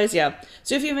otherwise, yeah.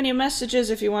 So if you have any messages,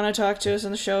 if you want to talk to us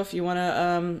on the show, if you want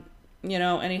to,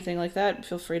 anything like that,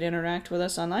 feel free to interact with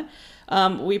us online.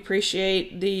 We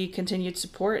appreciate the continued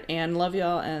support and love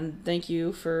y'all, and thank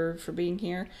you for being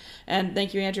here. And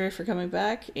thank you, Andrea, for coming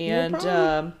back.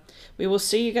 And we will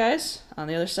see you guys on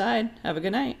the other side. Have a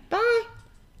good night. Bye.